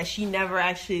somebody that she never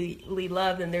actually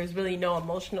loved and there's really no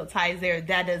emotional ties there,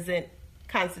 that doesn't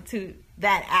constitute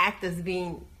that act as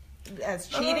being as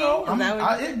cheating?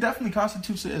 No. It definitely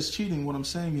constitutes it as cheating. What I'm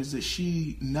saying is that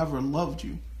she never loved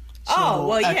you.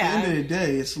 So at the end of the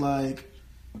day, it's like,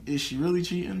 is she really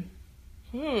cheating?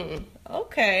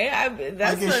 Okay,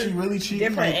 that's is she really cheating?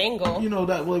 Different angle.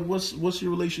 That, like, what's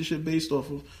your relationship based off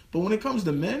of? But when it comes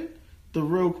to men, the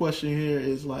real question here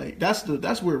is, like, that's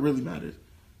where it really matters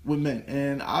with men.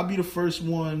 And I'll be the first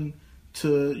one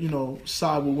to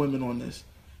side with women on this.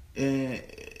 And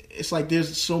it's like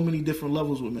there's so many different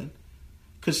levels with men.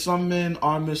 Because some men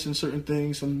are missing certain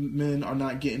things. Some men are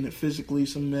not getting it physically.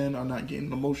 Some men are not getting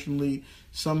it emotionally.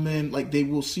 Some men, like, they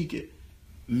will seek it.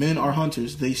 Men are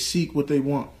hunters. They seek what they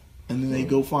want, and then they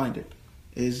go find it.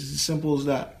 It's as simple as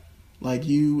that. Like,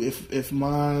 if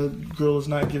my girl is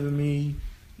not giving me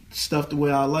stuff the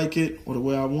way I like it or the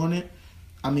way I want it,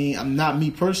 I mean, I'm not me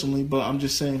personally, but I'm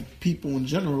just saying people in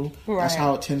general, right. That's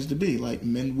how it tends to be. Like,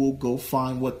 men will go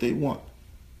find what they want.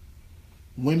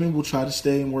 Women will try to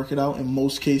stay and work it out in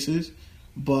most cases,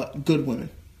 but good women.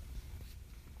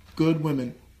 Good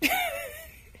women.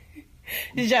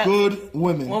 Good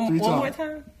women. One more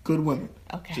time? Good women.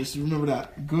 Okay. Just remember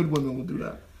that. Good women will do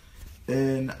that.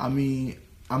 And, I mean,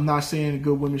 I'm not saying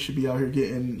good women should be out here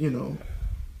getting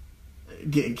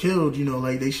killed,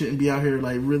 like, they shouldn't be out here,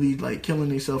 like, really, like, killing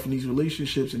themselves in these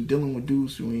relationships and dealing with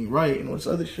dudes who ain't right and all this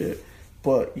other shit.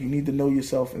 But you need to know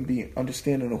yourself and be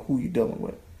understanding of who you're dealing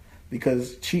with.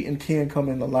 Because cheating can come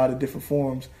in a lot of different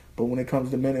forms, but when it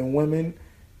comes to men and women,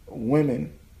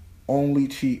 women only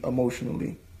cheat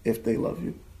emotionally if they love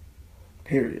you.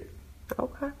 Period.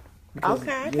 Okay. I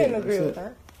can agree with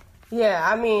that. Yeah,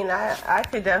 I mean, I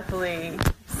could definitely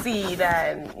see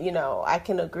that, and, I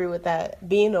can agree with that.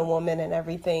 Being a woman and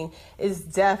everything is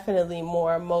definitely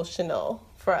more emotional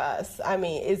for us. I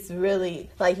mean, it's really,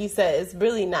 like you said, it's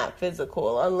really not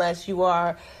physical unless you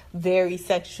are very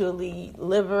sexually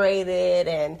liberated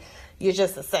and you're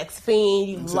just a sex fiend.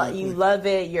 You love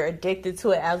it. You're addicted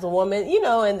to it as a woman,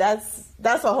 and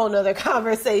that's a whole nother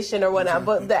conversation or whatnot.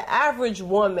 Exactly. But the average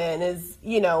woman is,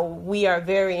 we are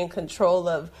very in control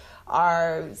of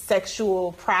our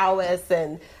sexual prowess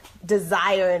and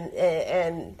desire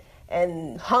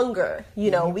and hunger.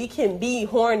 We can be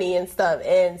horny and stuff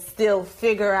and still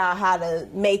figure out how to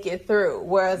make it through.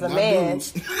 Whereas not man,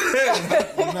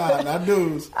 not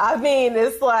dudes. I mean,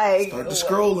 it's like start the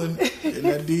scrolling in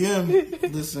that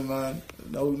DM. Listen, man,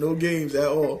 no games at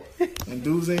all. And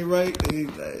dudes ain't right.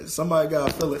 Somebody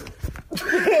gotta feel it.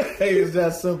 Hey, it's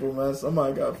that simple, man.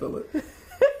 Somebody gotta feel it.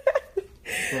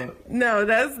 But. No,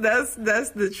 that's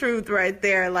the truth right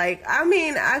there. Like, I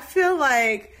mean, I feel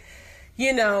like,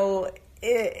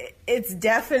 it's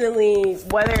definitely,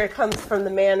 whether it comes from the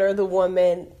man or the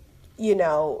woman,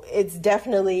 it's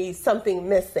definitely something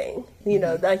missing.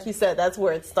 Like you said, that's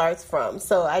where it starts from.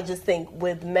 So I just think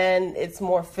with men, it's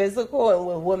more physical, and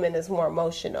with women, it's more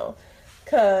emotional.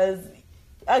 Because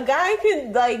a guy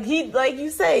can, like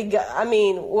you say, I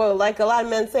mean, well, like a lot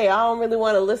of men say, I don't really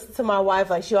want to listen to my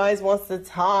wife. Like, she always wants to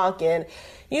talk, and,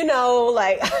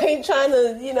 like, I ain't trying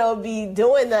to, be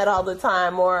doing that all the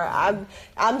time, or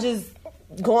I'm just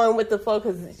going with the flow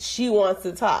because she wants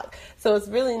to talk. So it's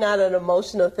really not an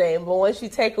emotional thing. But once you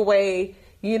take away,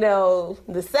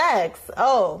 the sex,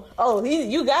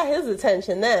 you got his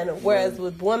attention then. Whereas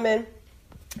with women,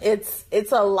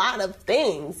 it's a lot of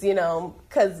things,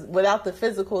 because without the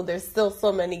physical, there's still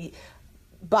so many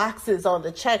boxes on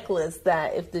the checklist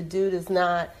that if the dude is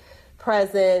not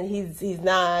present, he's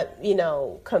not,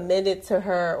 committed to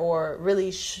her or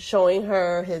really showing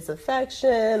her his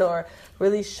affection or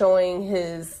really showing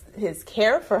his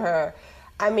care for her.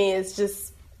 I mean, it's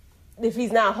just, if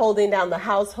he's not holding down the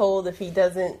household, if he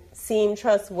doesn't seem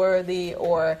trustworthy,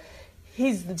 or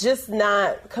he's just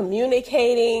not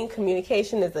communicating.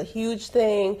 Communication is a huge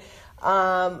thing.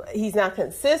 He's not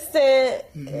consistent,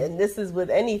 and this is with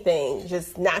anything,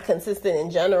 just not consistent in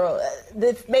general.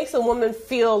 It makes a woman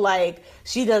feel like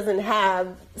she doesn't have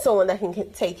someone that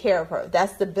can take care of her. That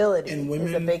stability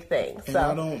is a big thing. And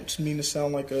I don't mean to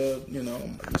sound like a,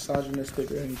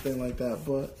 misogynistic or anything like that,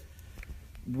 but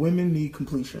women need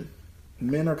completion.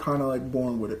 Men are kind of like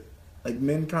born with it. Like,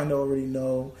 men kind of already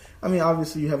know. I mean,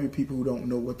 obviously you have your people who don't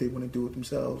know what they want to do with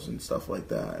themselves and stuff like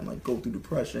that, and like go through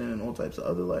depression and all types of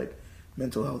other like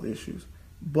mental health issues.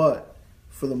 But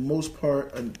for the most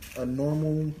part, a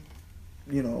normal,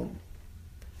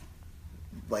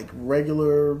 like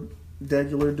regular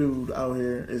dude out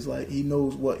here is like, he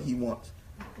knows what he wants.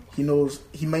 He knows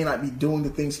he may not be doing the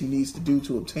things he needs to do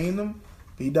to obtain them,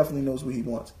 but he definitely knows what he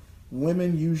wants.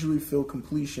 Women usually feel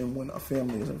completion when a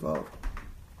family is involved.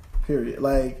 Period.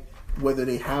 Like, whether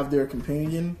they have their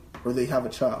companion or they have a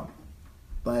child.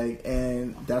 Like,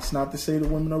 and that's not to say that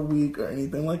women are weak or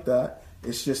anything like that.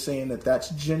 It's just saying that that's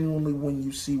genuinely when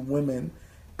you see women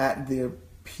at their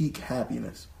peak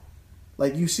happiness.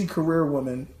 Like, you see career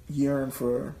women yearn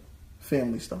for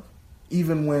family stuff.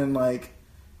 Even when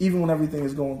everything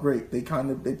is going great, in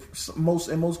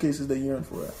most cases they yearn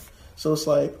for it. So it's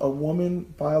like a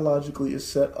woman biologically is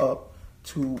set up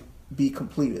to be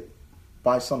completed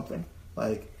by something.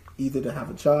 Like, either to have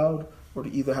a child or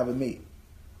to either have a mate.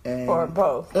 Or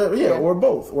both. Or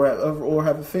both. Or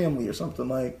have a family or something.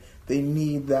 Like, they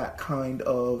need that kind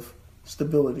of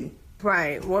stability.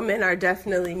 Right. Women are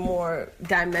definitely more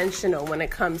dimensional when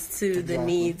it comes to the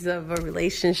needs of a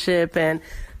relationship and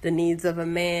the needs of a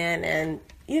man. And,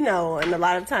 and a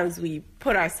lot of times we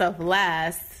put ourselves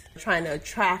last, trying to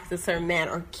attract a certain man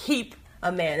or keep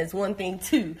a man is one thing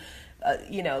too.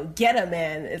 Get a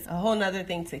man is a whole nother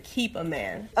thing to keep a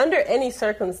man. Under any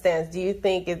circumstance, do you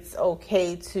think it's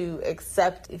okay to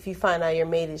accept if you find out your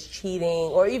mate is cheating,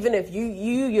 or even if you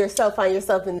yourself find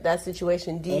yourself in that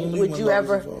situation? Would you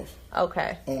ever?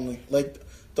 Okay. Only. Like,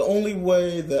 the only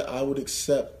way that I would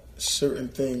accept certain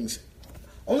things,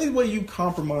 only way you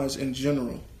compromise in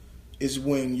general is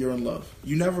when you're in love.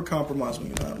 You never compromise when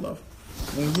you're not in love.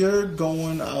 When you're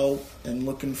going out and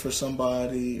looking for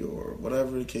somebody or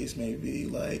whatever the case may be,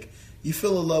 like, you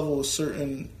feel a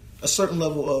certain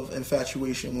level of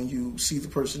infatuation when you see the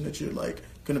person that you're like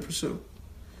gonna pursue.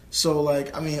 So,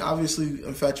 like, I mean, obviously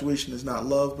infatuation is not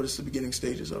love, but it's the beginning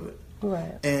stages of it.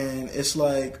 Right. And it's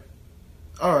like,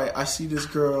 all right, I see this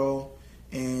girl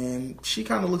and she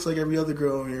kind of looks like every other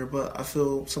girl here, but I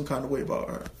feel some kind of way about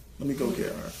her. Let me go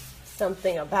get her.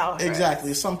 Something about her.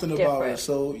 Exactly, something about her.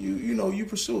 So you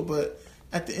pursue it, but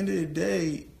at the end of the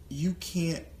day, you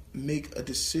can't make a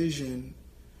decision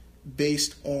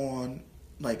based on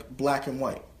like black and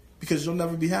white, because you'll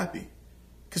never be happy.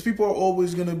 Because people are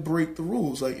always gonna break the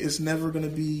rules. Like, it's never gonna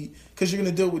be, because you're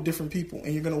gonna deal with different people,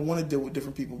 and you're gonna want to deal with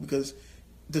different people, because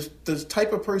the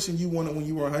type of person you wanted when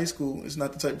you were in high school is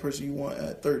not the type of person you want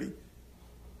at 30.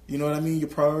 You know what I mean? Your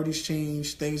priorities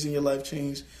change, things in your life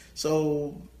change.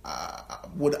 So,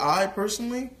 would I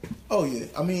personally? Oh, yeah.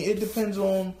 I mean, it depends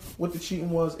on what the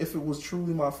cheating was. If it was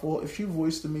truly my fault, if she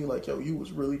voiced to me like, yo, you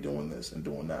was really doing this and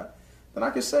doing that, then I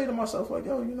could say to myself like,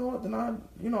 yo, you know what? Then I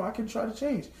can try to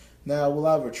change. Now, will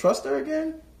I ever trust her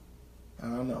again? I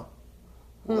don't know.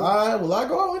 Will I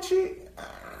go out and cheat? I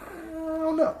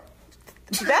don't know.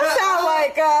 That sounds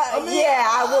like, I would.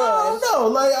 I don't know.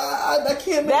 Like, I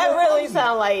can't make that no really promises.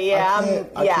 sounds like,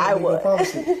 I would.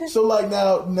 No so, like,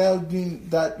 now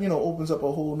that, opens up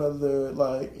a whole nother,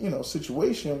 like,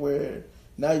 situation where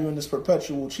now you're in this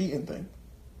perpetual cheating thing.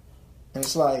 And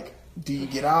it's like, do you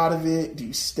get out of it? Do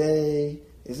you stay?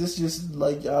 Is this just,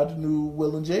 like, y'all the new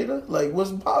Will and Jada? Like,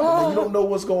 what's popping? Like, you don't know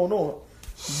what's going on.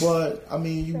 But, I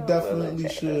mean, you definitely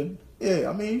should. Yeah,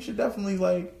 I mean, you should definitely,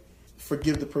 like,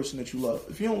 forgive the person that you love.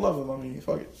 If you don't love him, I mean,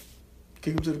 fuck it.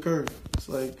 Kick him to the curb. It's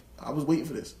like, I was waiting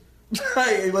for this.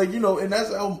 And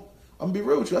that's how, I'm gonna be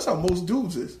real with you, that's how most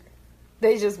dudes is.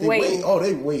 They wait. Oh,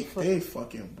 they wait. They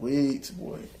fucking wait,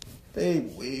 boy. They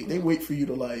wait. They wait for you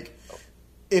to, like,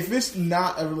 if it's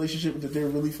not a relationship that they're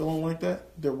really feeling like that,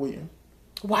 they're waiting.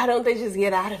 Why don't they just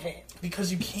get out of it?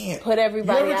 Because you can't. Put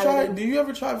everybody out of it. Do you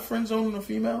ever try friend zoning a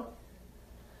female?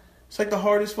 It's like the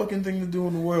hardest fucking thing to do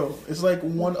in the world. It's like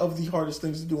one of the hardest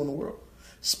things to do in the world.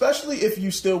 Especially if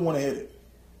you still want to hit it.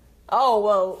 Oh,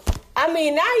 well, I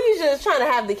mean, now you're just trying to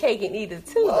have the cake and eat it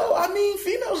too. Well, I mean,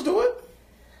 females do it.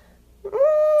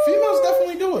 Females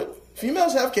definitely do it.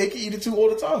 Females have cake and eat it too all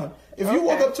the time. If you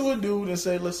walk up to a dude and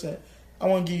say, listen, I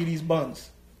want to give you these buns.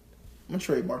 I'm going to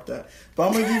trademark that. But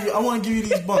I want to give you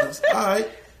these buns. All right.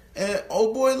 And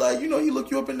old boy, like, you know, he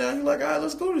look you up and down. He like, all right,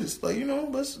 let's go to this. Like, you know,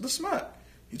 let's smack.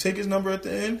 You take his number at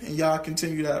the end, and y'all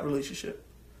continue that relationship.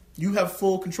 You have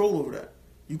full control over that.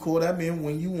 You call that man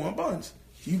when you want buns.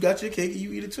 You got your cake and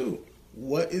you eat it too.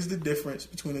 What is the difference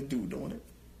between a dude doing it?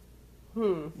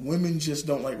 Women just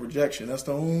don't like rejection. That's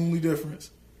the only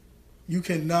difference. You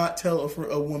cannot tell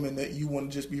a woman that you want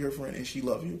to just be her friend and she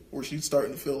love you, or she's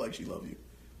starting to feel like she love you.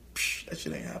 Psh, that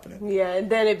shit ain't happening. Yeah, and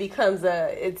then it becomes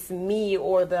it's me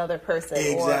or the other person.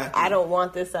 Exactly. Or I don't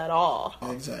want this at all.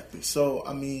 Exactly. So,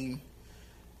 I mean,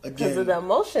 again, because of the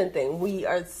emotion thing, we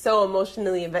are so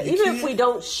emotionally invested. Even if we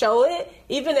don't show it,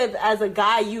 even if as a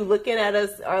guy you looking at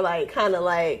us are like kind of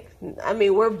like, I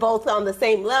mean, we're both on the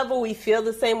same level. We feel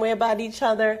the same way about each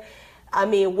other. I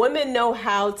mean, women know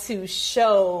how to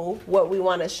show what we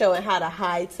want to show and how to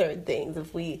hide certain things.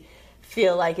 If we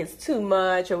feel like it's too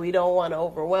much or we don't want to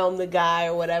overwhelm the guy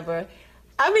or whatever.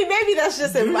 I mean, maybe that's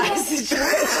just in my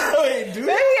situation.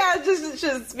 Maybe I just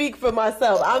should speak for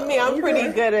myself. I mean, I'm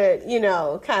pretty good at, you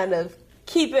know, kind of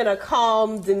keeping a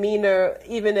calm demeanor,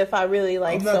 even if I really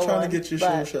like someone. I'm not trying to get your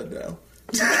show shut down.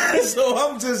 So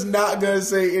I'm just not going to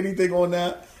say anything on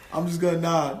that. I'm just going to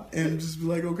nod and just be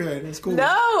like, okay, that's cool. No,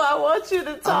 I want you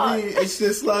to talk. I mean, it's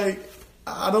just like,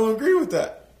 I don't agree with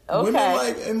that. Okay. Women,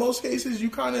 like, in most cases, you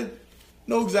kind of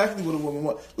know exactly what a woman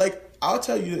wants. Like, I'll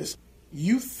tell you this.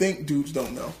 You think dudes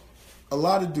don't know. A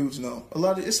lot of dudes know.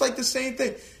 It's like the same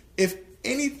thing. If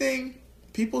anything,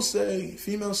 females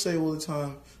say all the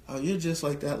time, oh, you're just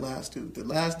like that last dude. The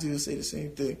last dude say the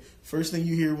same thing. First thing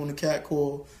you hear when a man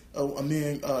catcall a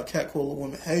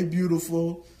woman, hey,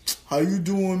 beautiful, how you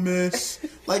doing, miss?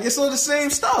 Like, it's all the same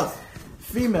stuff.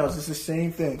 Females, it's the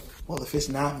same thing. Well, if it's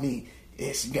not me,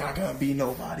 it's not gonna be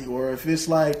nobody. Or if it's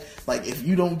like if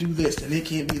you don't do this, then it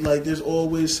can't be. Like, there's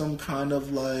always some kind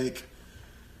of like,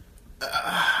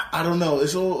 I don't know.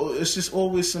 It's just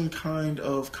always some kind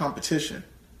of competition.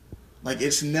 Like,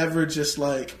 it's never just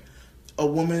like a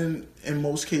woman in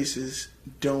most cases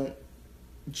don't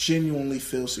genuinely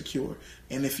feel secure.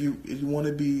 And if you want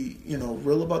to be, you know,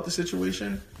 real about the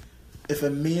situation, if a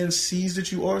man sees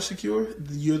that you are secure,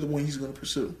 you're the one he's going to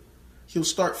pursue. He'll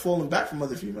start falling back from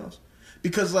other females.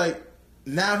 Because, like,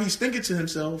 now he's thinking to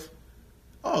himself,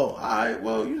 oh, all right,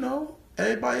 well, you know,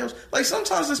 everybody else. Like,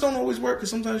 sometimes this don't always work because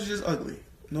sometimes you're just ugly.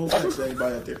 No offense to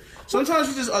anybody out there. Sometimes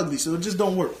you're just ugly, so it just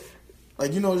don't work.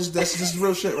 Like, you know, that's just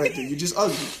real shit right there. You're just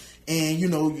ugly. And, you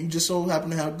know, you just so happen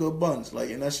to have good buns. Like,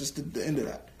 and that's just the end of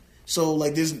that. So,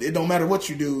 like, it don't matter what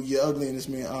you do, you're ugly in this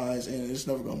man's eyes, and it's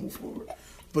never going to move forward.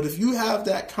 But if you have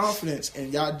that confidence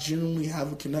and y'all genuinely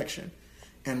have a connection,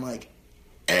 and, like,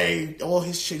 hey, all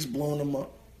his chicks blowing him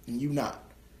up, and you not.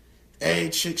 Hey,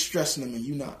 chicks stressing him, and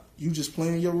you not. You just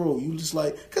playing your role. You just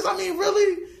like, because, I mean,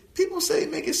 really, people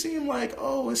make it seem like,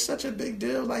 oh, it's such a big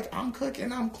deal. Like, I'm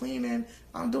cooking, I'm cleaning,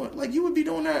 I'm doing, like, you would be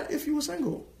doing that if you were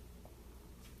single.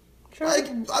 True. Like,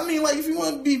 I mean, like, if you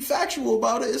want to be factual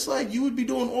about it, it's like you would be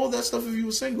doing all that stuff if you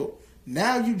were single.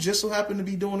 Now you just so happen to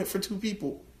be doing it for two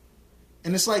people.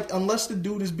 And it's like, unless the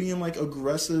dude is being, like,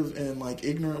 aggressive and, like,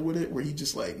 ignorant with it, where he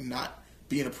just, like, not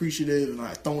being appreciative and,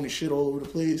 like, throwing his shit all over the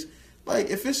place. Like,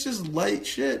 if it's just light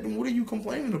shit, then what are you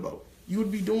complaining about? You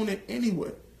would be doing it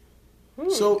anyway.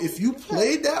 So if you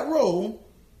played that role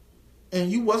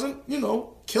and you wasn't, you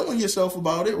know, killing yourself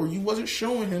about it, or you wasn't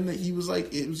showing him that he was,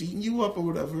 like, it was eating you up or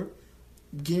whatever,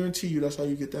 guarantee you that's how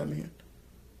you get that man.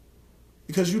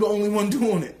 Because you're the only one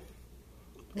doing it.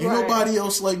 Ain't nobody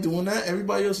else, like, doing that.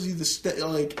 Everybody else is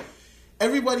either,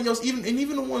 everybody else, even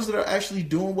the ones that are actually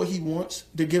doing what he wants,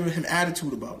 they're giving him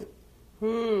attitude about it.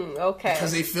 Okay.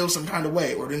 Because they feel some kind of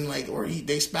way, or then, like,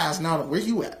 they spazzing out. Where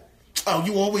you at? Oh,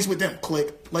 you always with them.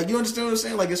 Click. Like, you understand what I'm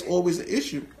saying? Like, it's always an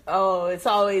issue. Oh, it's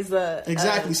always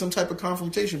exactly some type of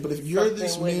confrontation. But if you're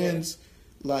this man's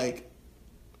like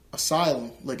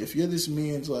asylum, like if you're this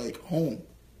man's like home,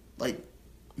 like,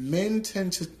 men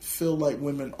tend to feel like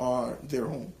women are their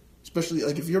home. Especially,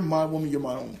 like, if you're my woman, you're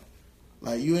my home.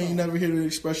 Like, you ain't never hear the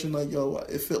expression like, yo,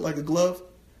 it fit like a glove.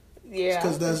 Yeah.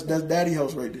 Because that's daddy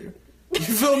house right there. You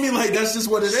feel me? Like, that's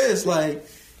just what it is. Like,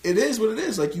 it is what it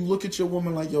is. Like, you look at your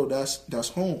woman like, yo, that's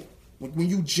home. Like, when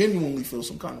you genuinely feel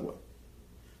some kind of way.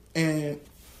 And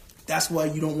that's why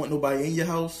you don't want nobody in your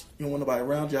house. You don't want nobody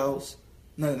around your house.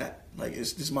 None of that. Like,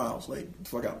 it's just my house. Like,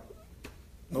 fuck out.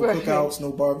 No cookouts,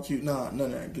 no barbecue. Nah,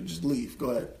 none of that. Just leave. Go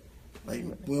ahead. Like,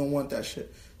 we don't want that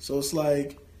shit. So it's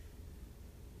like,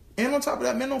 and on top of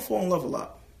that, men don't fall in love a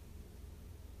lot.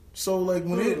 So, like,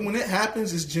 when it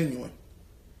happens, it's genuine.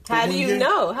 How do you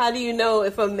know? How do you know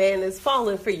if a man is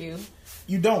falling for you?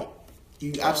 You don't.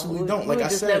 You absolutely don't. Like we I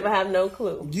just said, never have no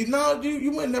clue. You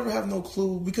might never have no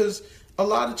clue because a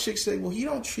lot of chicks say, "Well, he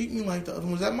don't treat me like the other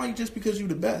ones." That might just because you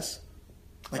the best.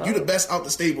 Like you the best out the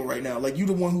stable right now. Like you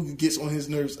the one who gets on his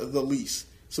nerves the least.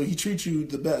 So he treats you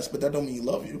the best, but that don't mean he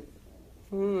love you.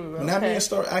 When that man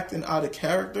start acting out of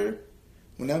character,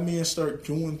 when that man start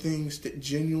doing things that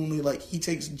genuinely, like he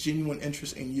takes genuine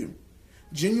interest in you.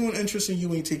 Genuine interest in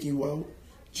you ain't taking you out.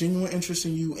 Genuine interest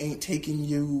in you ain't taking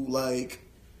you like,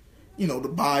 you know, to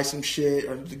buy some shit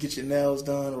or to get your nails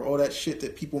done or all that shit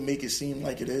that people make it seem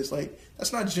like it is. Like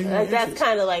that's not genuine interest. That's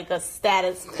kind of like a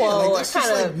status quo. Yeah, like, that's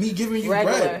just like me giving you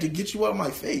regular bread to get you out of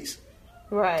my face.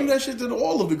 Right. Do that shit to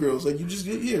all of the girls. Like you just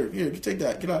get here, take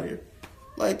that, get out of here.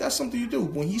 Like that's something you do.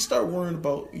 When he start worrying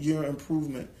about your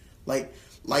improvement, like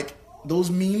those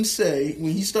memes say,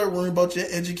 when he start worrying about your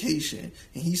education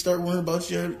and he start worrying about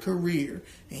your career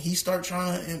and he start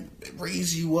trying to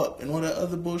raise you up and all that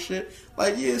other bullshit,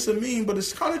 like yeah, it's a meme, but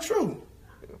it's kind of true.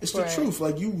 It's the truth.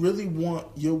 Like you really want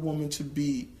your woman to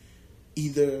be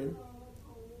either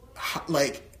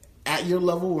like at your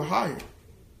level or higher.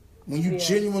 When you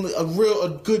genuinely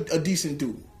a decent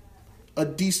dude. A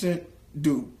decent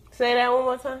dude. Say that one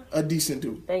more time. A decent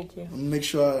dude. Thank you. Make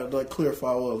sure I like clarify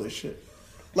all this shit.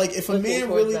 Like if a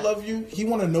man really love you, he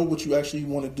want to know what you actually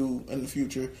want to do in the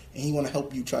future, and he want to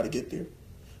help you try to get there,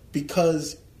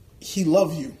 because he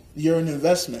love you. You're an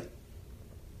investment.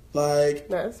 Like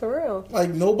that's for real.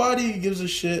 Like nobody gives a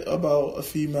shit about a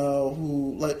female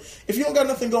who like if you don't got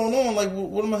nothing going on. Like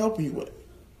what am I helping you with?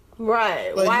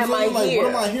 Right. Like, why am I here?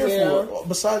 What am I here for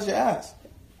besides your ass?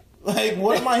 Like,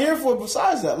 what am I here for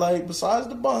besides that? Like, besides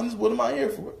the buns, what am I here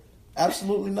for?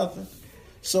 Absolutely nothing.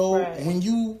 So when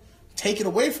you take it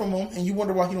away from him and you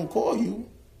wonder why he don't call you,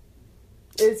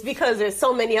 it's because there's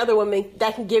so many other women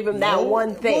that can give him that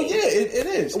one thing. Well, yeah, it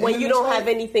is. When you don't have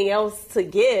anything else to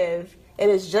give,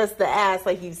 and it's just the ass,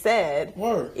 like you said.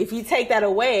 Word. If you take that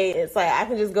away, it's like I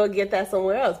can just go get that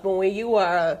somewhere else. But when you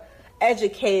are a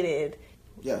educated,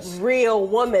 real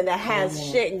woman that has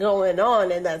shit going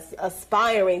on and that's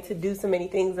aspiring to do so many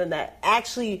things and that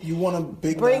actually you want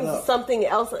to bring something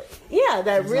else,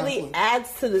 that really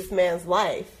adds to this man's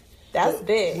life. That's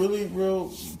big. Really,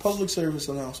 real public service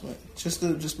announcement.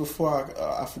 Just before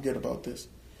I forget about this,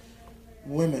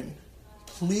 women,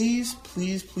 please,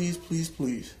 please, please, please,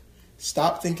 please,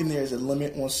 stop thinking there's a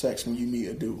limit on sex when you meet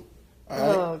a dude. All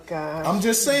right? Oh, God. I'm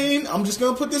just saying, I'm just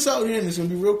going to put this out here, and it's going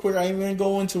to be real quick. I ain't going to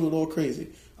go into it all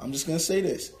crazy. I'm just going to say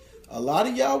this. A lot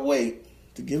of y'all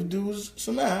wait to give dudes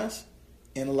some ass,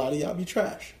 and a lot of y'all be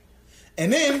trash.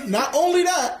 And then, not only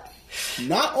that,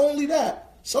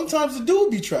 sometimes the dude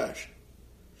be trash.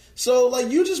 So, like,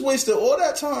 you just wasted all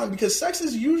that time, because sex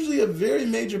is usually a very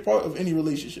major part of any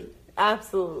relationship.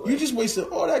 Absolutely. You just wasted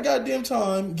all that goddamn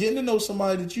time getting to know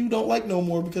somebody that you don't like no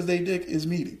more because they dick is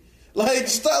meaty. Like,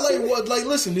 stop, like, what? Like,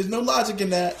 listen, there's no logic in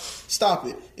that. Stop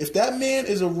it. If that man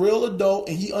is a real adult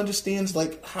and he understands,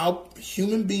 like, how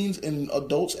human beings and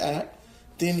adults act,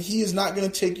 then he is not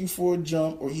going to take you for a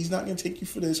jump, or he's not going to take you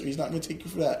for this, or he's not going to take you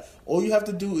for that. All you have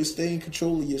to do is stay in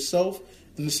control of yourself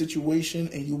and the situation,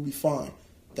 and you'll be fine.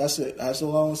 That's it. That's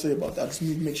all I want to say about that. I just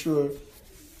need to make sure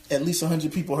at least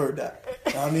 100 people heard that.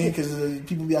 You know what I mean? Because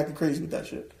people be acting crazy with that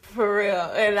shit. For real.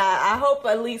 And I hope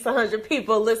at least 100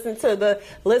 people listen to the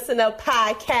Listen Up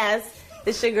podcast.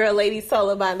 It's your girl, Lady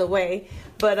Sola, by the way.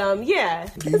 But, yeah.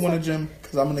 Do you want a gym?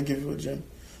 Because I'm going to give you a gym.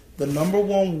 The number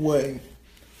one way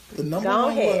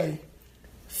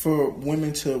for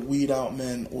women to weed out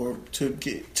men, or to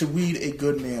weed a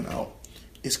good man out,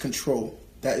 is control.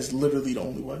 That is literally the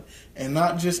only way. And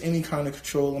not just any kind of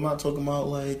control. I'm not talking about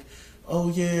like, oh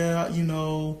yeah, you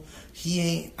know,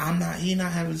 he not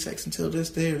having sex until this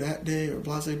day or that day or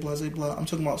blah, blah, blah, blah. I'm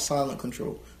talking about silent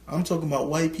control. I'm talking about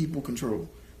white people control.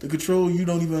 The control you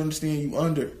don't even understand you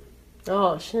under.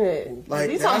 Oh, shit. Like,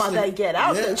 you talking about that get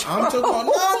out control. I'm talking about,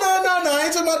 no, I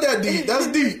ain't talking about that deep. That's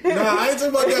deep. Nah, I ain't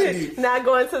talking about that deep. Not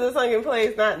going to the sunken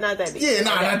place, not that deep. Yeah,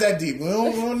 not that deep. We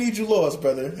don't need you lost,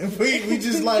 brother. We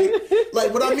just like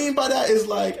what I mean by that is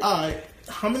like, all right,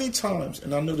 how many times,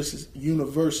 and I know this is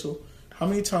universal, how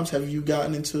many times have you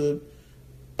gotten into,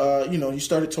 you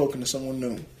started talking to someone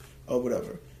new or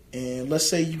whatever, and let's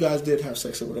say you guys did have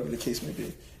sex or whatever the case may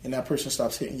be, and that person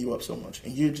stops hitting you up so much,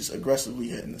 and you're just aggressively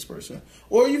hitting this person.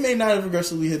 Or you may not have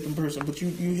aggressively hit the person, but you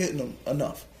hitting them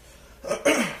enough.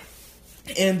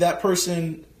 And that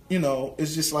person,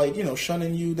 is just like,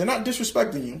 shunning you. They're not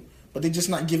disrespecting you, but they're just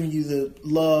not giving you the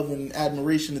love and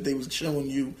admiration that they was showing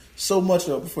you so much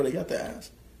of before they got their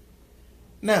ass.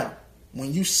 Now,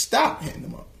 when you stop hitting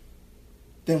them up,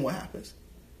 then what happens?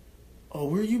 oh,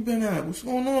 where you been at? What's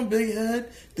going on, big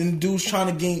head? Then dude's trying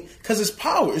to gain, because it's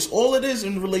power. It's all it is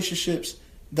in relationships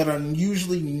that are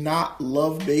usually not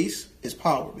love based. It's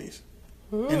power based,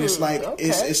 and it's like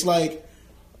it's like,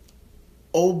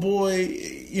 oh boy,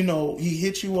 you know, he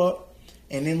hit you up,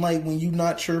 and then like when you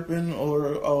not chirping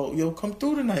or oh yo come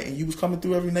through tonight, and you was coming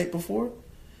through every night before.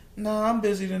 Nah, I'm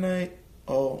busy tonight.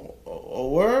 Oh,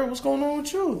 word? What's going on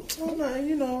with you? Oh, man,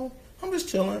 you know, I'm just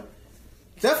chilling.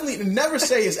 Definitely never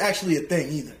say it's actually a thing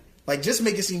either. Like, just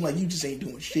make it seem like you just ain't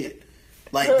doing shit.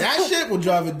 Like, that shit will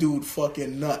drive a dude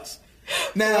fucking nuts.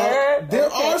 Now,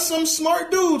 there are some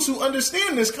smart dudes who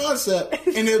understand this concept,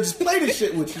 and they'll just play this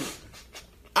shit with you.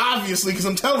 Obviously, because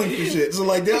I'm telling you shit. So,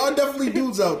 like, there are definitely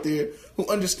dudes out there who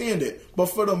understand it. But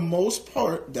for the most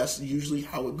part, that's usually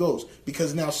how it goes.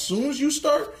 Because now, as soon as you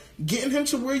start getting him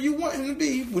to where you want him to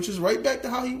be, which is right back to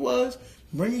how he was,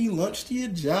 bringing you lunch to your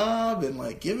job and,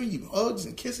 like, giving you hugs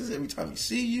and kisses every time he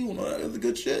see you and all that other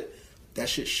good shit, that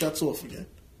shit shuts off again.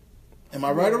 Am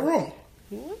I right or wrong?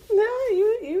 No,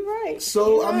 you're right.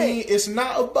 So, you're I mean, it's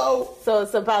not about... So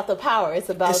it's about the power. It's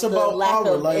about the lack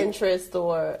of interest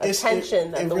or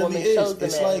attention that the woman shows the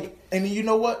man. Like, and you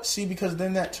know what? See, because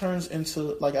then that turns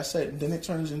into, like I said, then it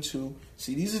turns into,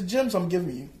 see, these are gems I'm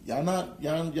giving you. Y'all not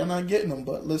getting them,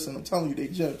 but listen, I'm telling you, they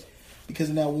gems. Because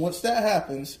now once that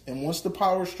happens, and once the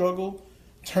power struggle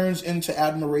turns into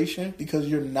admiration because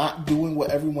you're not doing what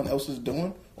everyone else is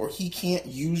doing, or he can't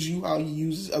use you how he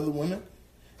uses other women,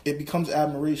 it becomes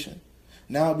admiration.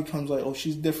 Now it becomes like, oh,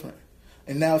 she's different.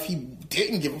 And now if he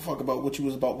didn't give a fuck about what you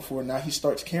was about before, now he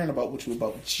starts caring about what you were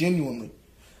about genuinely.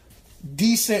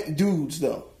 Decent dudes,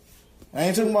 though. I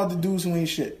ain't talking about the dudes who ain't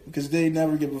shit, because they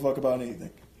never give a fuck about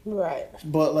anything. Right.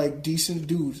 But, like, decent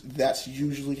dudes, that's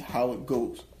usually how it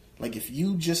goes. Like, if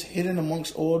you just hidden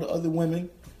amongst all the other women,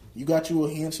 you got you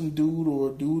a handsome dude or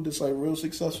a dude that's, like, real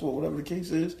successful, whatever the case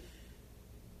is,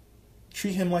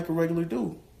 treat him like a regular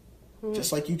dude.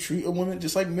 Just like you treat a woman,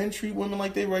 just like men treat women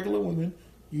like they regular women,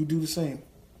 you do the same.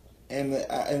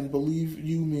 And believe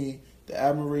you me, the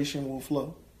admiration will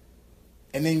flow.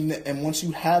 And once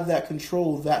you have that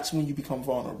control, that's when you become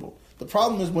vulnerable. The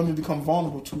problem is women become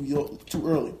vulnerable too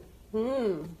early.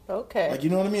 Okay. Like, you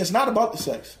know what I mean? It's not about the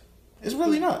sex. It's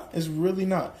really not. It's really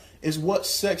not. It's what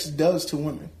sex does to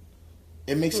women.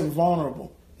 It makes them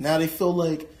vulnerable. Now they feel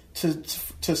like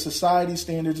to society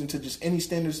standards and to just any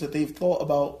standards that they've thought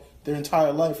about their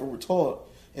entire life or were taught,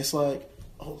 it's like,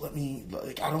 oh,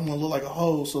 I don't want to look like a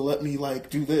hoe, so let me,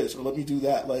 like, do this or let me do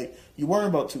that. Like, you worry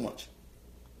about too much.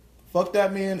 Fuck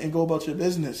that man and go about your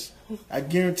business. I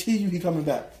guarantee you he coming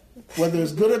back. Whether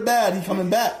it's good or bad, he coming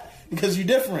back because you're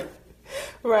different.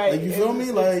 Right. Like, you feel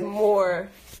me? Like, more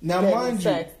now, mind you,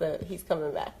 sex that he's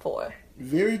coming back for.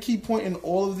 Very key point in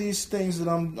all of these things that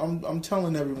I'm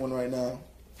telling everyone right now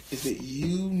is that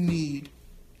you need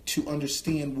to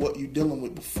understand what you're dealing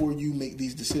with before you make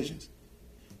these decisions.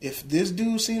 If this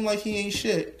dude seems like he ain't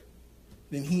shit,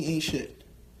 then he ain't shit.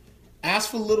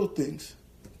 Ask for little things.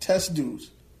 Test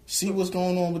dudes. See what's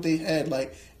going on with their head.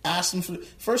 Like, ask them for...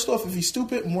 First off, if he's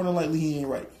stupid, more than likely he ain't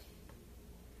right.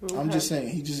 Okay. I'm just saying.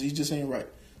 He just ain't right.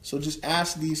 So just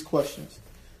ask these questions.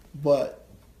 But...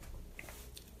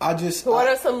 What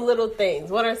are some little things?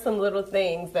 What are some little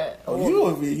things that...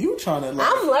 you trying to... Like,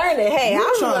 I'm learning. Hey,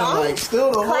 I'm trying to, like,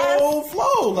 steal the whole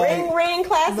flow. Like, ring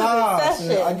class in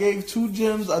session. I gave 2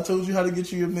 gems. I told you how to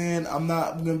get you your man. I'm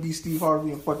not going to be Steve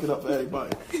Harvey and fuck it up for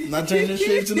everybody. I'm not turning this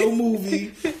shit into no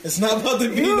movie. It's not about to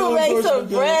be no endorsement. You make some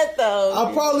bread, though.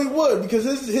 I probably would, because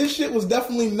his shit was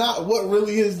definitely not what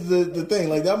really is the thing.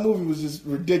 Like, that movie was just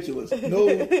ridiculous.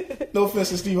 No offense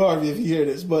to Steve Harvey if you hear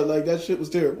this, but, like, that shit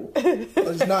was terrible.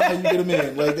 It's not how you get a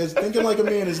man. Like, that's thinking like a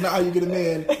man is not how you get a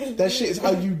man. That shit is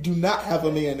how you do not have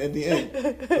a man at the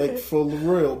end. Like, for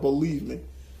real, believe me.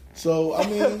 So, I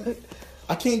mean,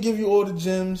 I can't give you all the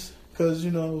gems because,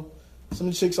 you know, some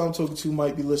of the chicks I'm talking to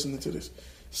might be listening to this.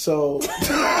 So,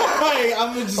 hey,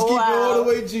 I'm going to just keep it all the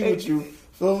way G with you.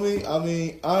 Feel me? I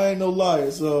mean, I ain't no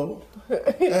liar, so,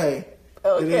 hey.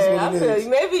 Okay, I feel you.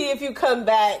 Maybe if you come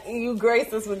back, you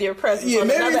grace us with your presence. Yeah,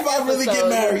 maybe if I really get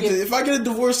married, if I get a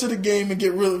divorce to the game and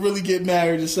get really get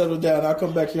married and settle down, I'll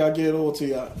come back here. I'll get it all to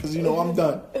y'all because you know I'm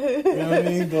done. You know what I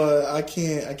mean? But I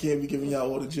can't be giving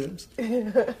y'all all the gems.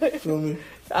 Feel me?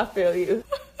 I feel you.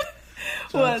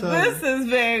 Well, this has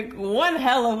been one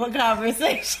hell of a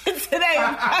conversation today,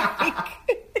 Mike.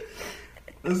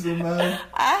 Listen, man.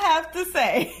 I have to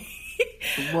say,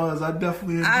 it was. I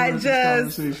definitely enjoyed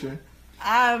this conversation.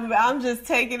 I'm just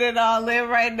taking it all in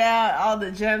right now. All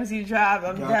the gems you drop,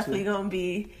 I'm definitely going to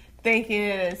be thinking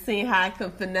and seeing how I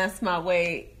can finesse my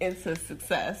way into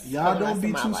success. Y'all don't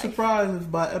be too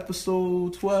surprised by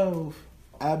episode 12.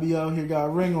 Abby out here got a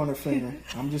ring on her finger.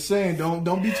 I'm just saying,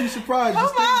 don't be too surprised. Come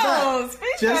Just think on, back.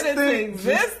 speak Just that into think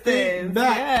existence.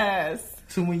 back. Yes.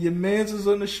 So when your mans was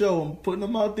on the show, I'm putting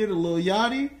them out there to Lil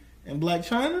Yachty and Black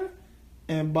China.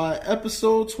 And by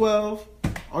episode 12,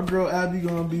 our girl Abby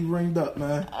gonna be ringed up,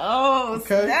 man. Oh,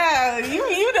 Okay. snap.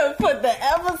 You done put the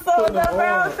episodes Putting them up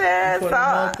out on. there. Putting them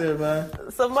out there, man.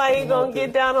 Somebody gonna out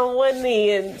get there. down on one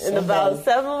knee in about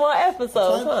 7 more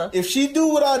episodes, huh? If she do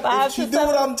what Five to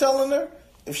seven. I'm telling her,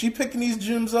 if she picking these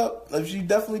gyms up, if she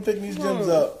definitely picking these gyms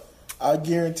up, I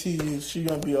guarantee you she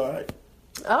gonna be all right.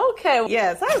 Okay,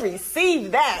 yes, I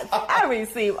received that. I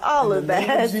received all of In the name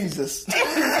that. of Jesus.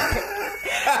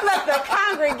 Let the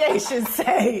congregation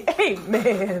say,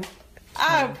 amen.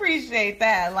 I appreciate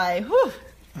that. Like, whew,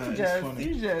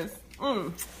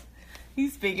 you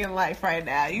speaking life right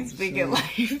now. You speaking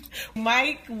life.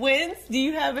 Mike Wentz, do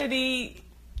you have any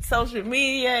social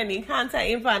media, any contact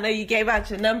info? I know you gave out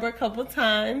your number a couple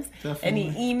times. Definitely.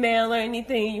 Any email or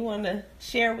anything you want to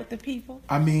share with the people?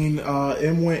 I mean,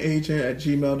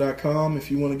 mwentagent@gmail.com if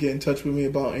you want to get in touch with me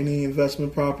about any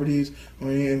investment properties or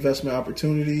any investment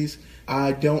opportunities.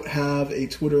 I don't have a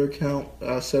Twitter account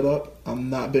set up. I'm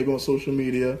not big on social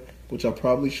media, which I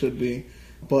probably should be.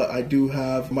 But I do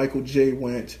have Michael J.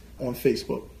 Went on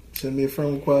Facebook. Send me a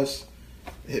friend request.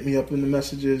 Hit me up in the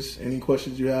messages. Any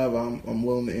questions you have, I'm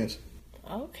willing to answer.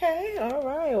 Okay, all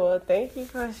right. Well, thank you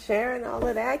for sharing all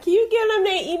of that. Can you give them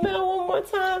their email one more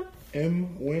time?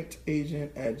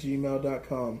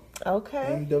 mwentagent@gmail.com.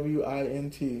 Okay.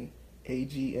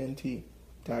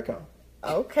 mwintagent.com.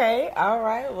 Okay, all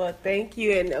right. Well, thank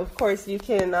you. And, of course, you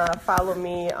can follow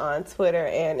me on Twitter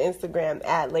and Instagram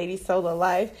at Lady Solar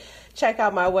Life. Check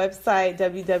out my website,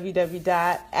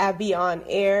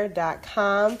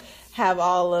 www.abbyonair.com. Have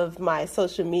all of my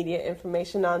social media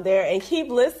information on there. And keep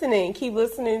listening. Keep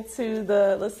listening to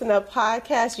the Listen Up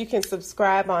podcast. You can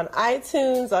subscribe on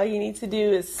iTunes. All you need to do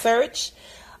is search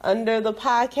under the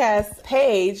podcast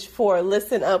page for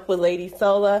Listen Up with Lady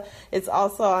Sola. It's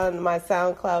also on my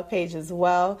SoundCloud page as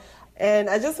well. And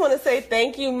I just want to say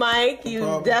thank you, Mike.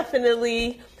 You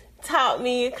definitely taught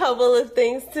me a couple of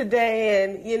things today.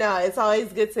 And, you know, it's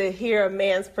always good to hear a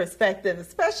man's perspective,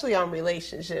 especially on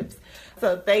relationships.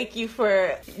 So thank you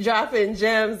for dropping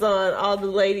gems on all the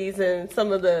ladies and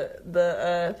some of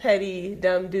the petty,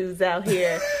 dumb dudes out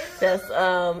here that's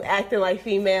acting like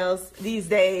females these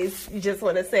days. You just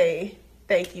want to say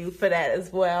thank you for that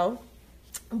as well.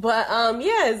 But,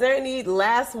 yeah, is there any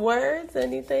last words?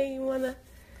 Anything you want to?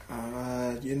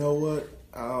 You know what?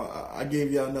 I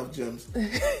gave y'all enough gems.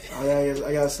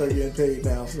 I got to start getting paid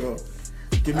now, so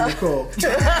give me a call.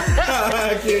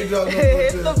 I can't drop no more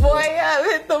Hit gems. the boy up.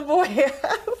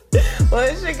 Well,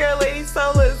 it's your girl, Lady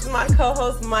Sola. It's my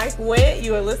co-host, Mike Went.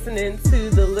 You are listening to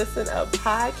the Listen Up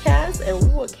podcast, and we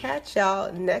will catch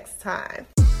y'all next time.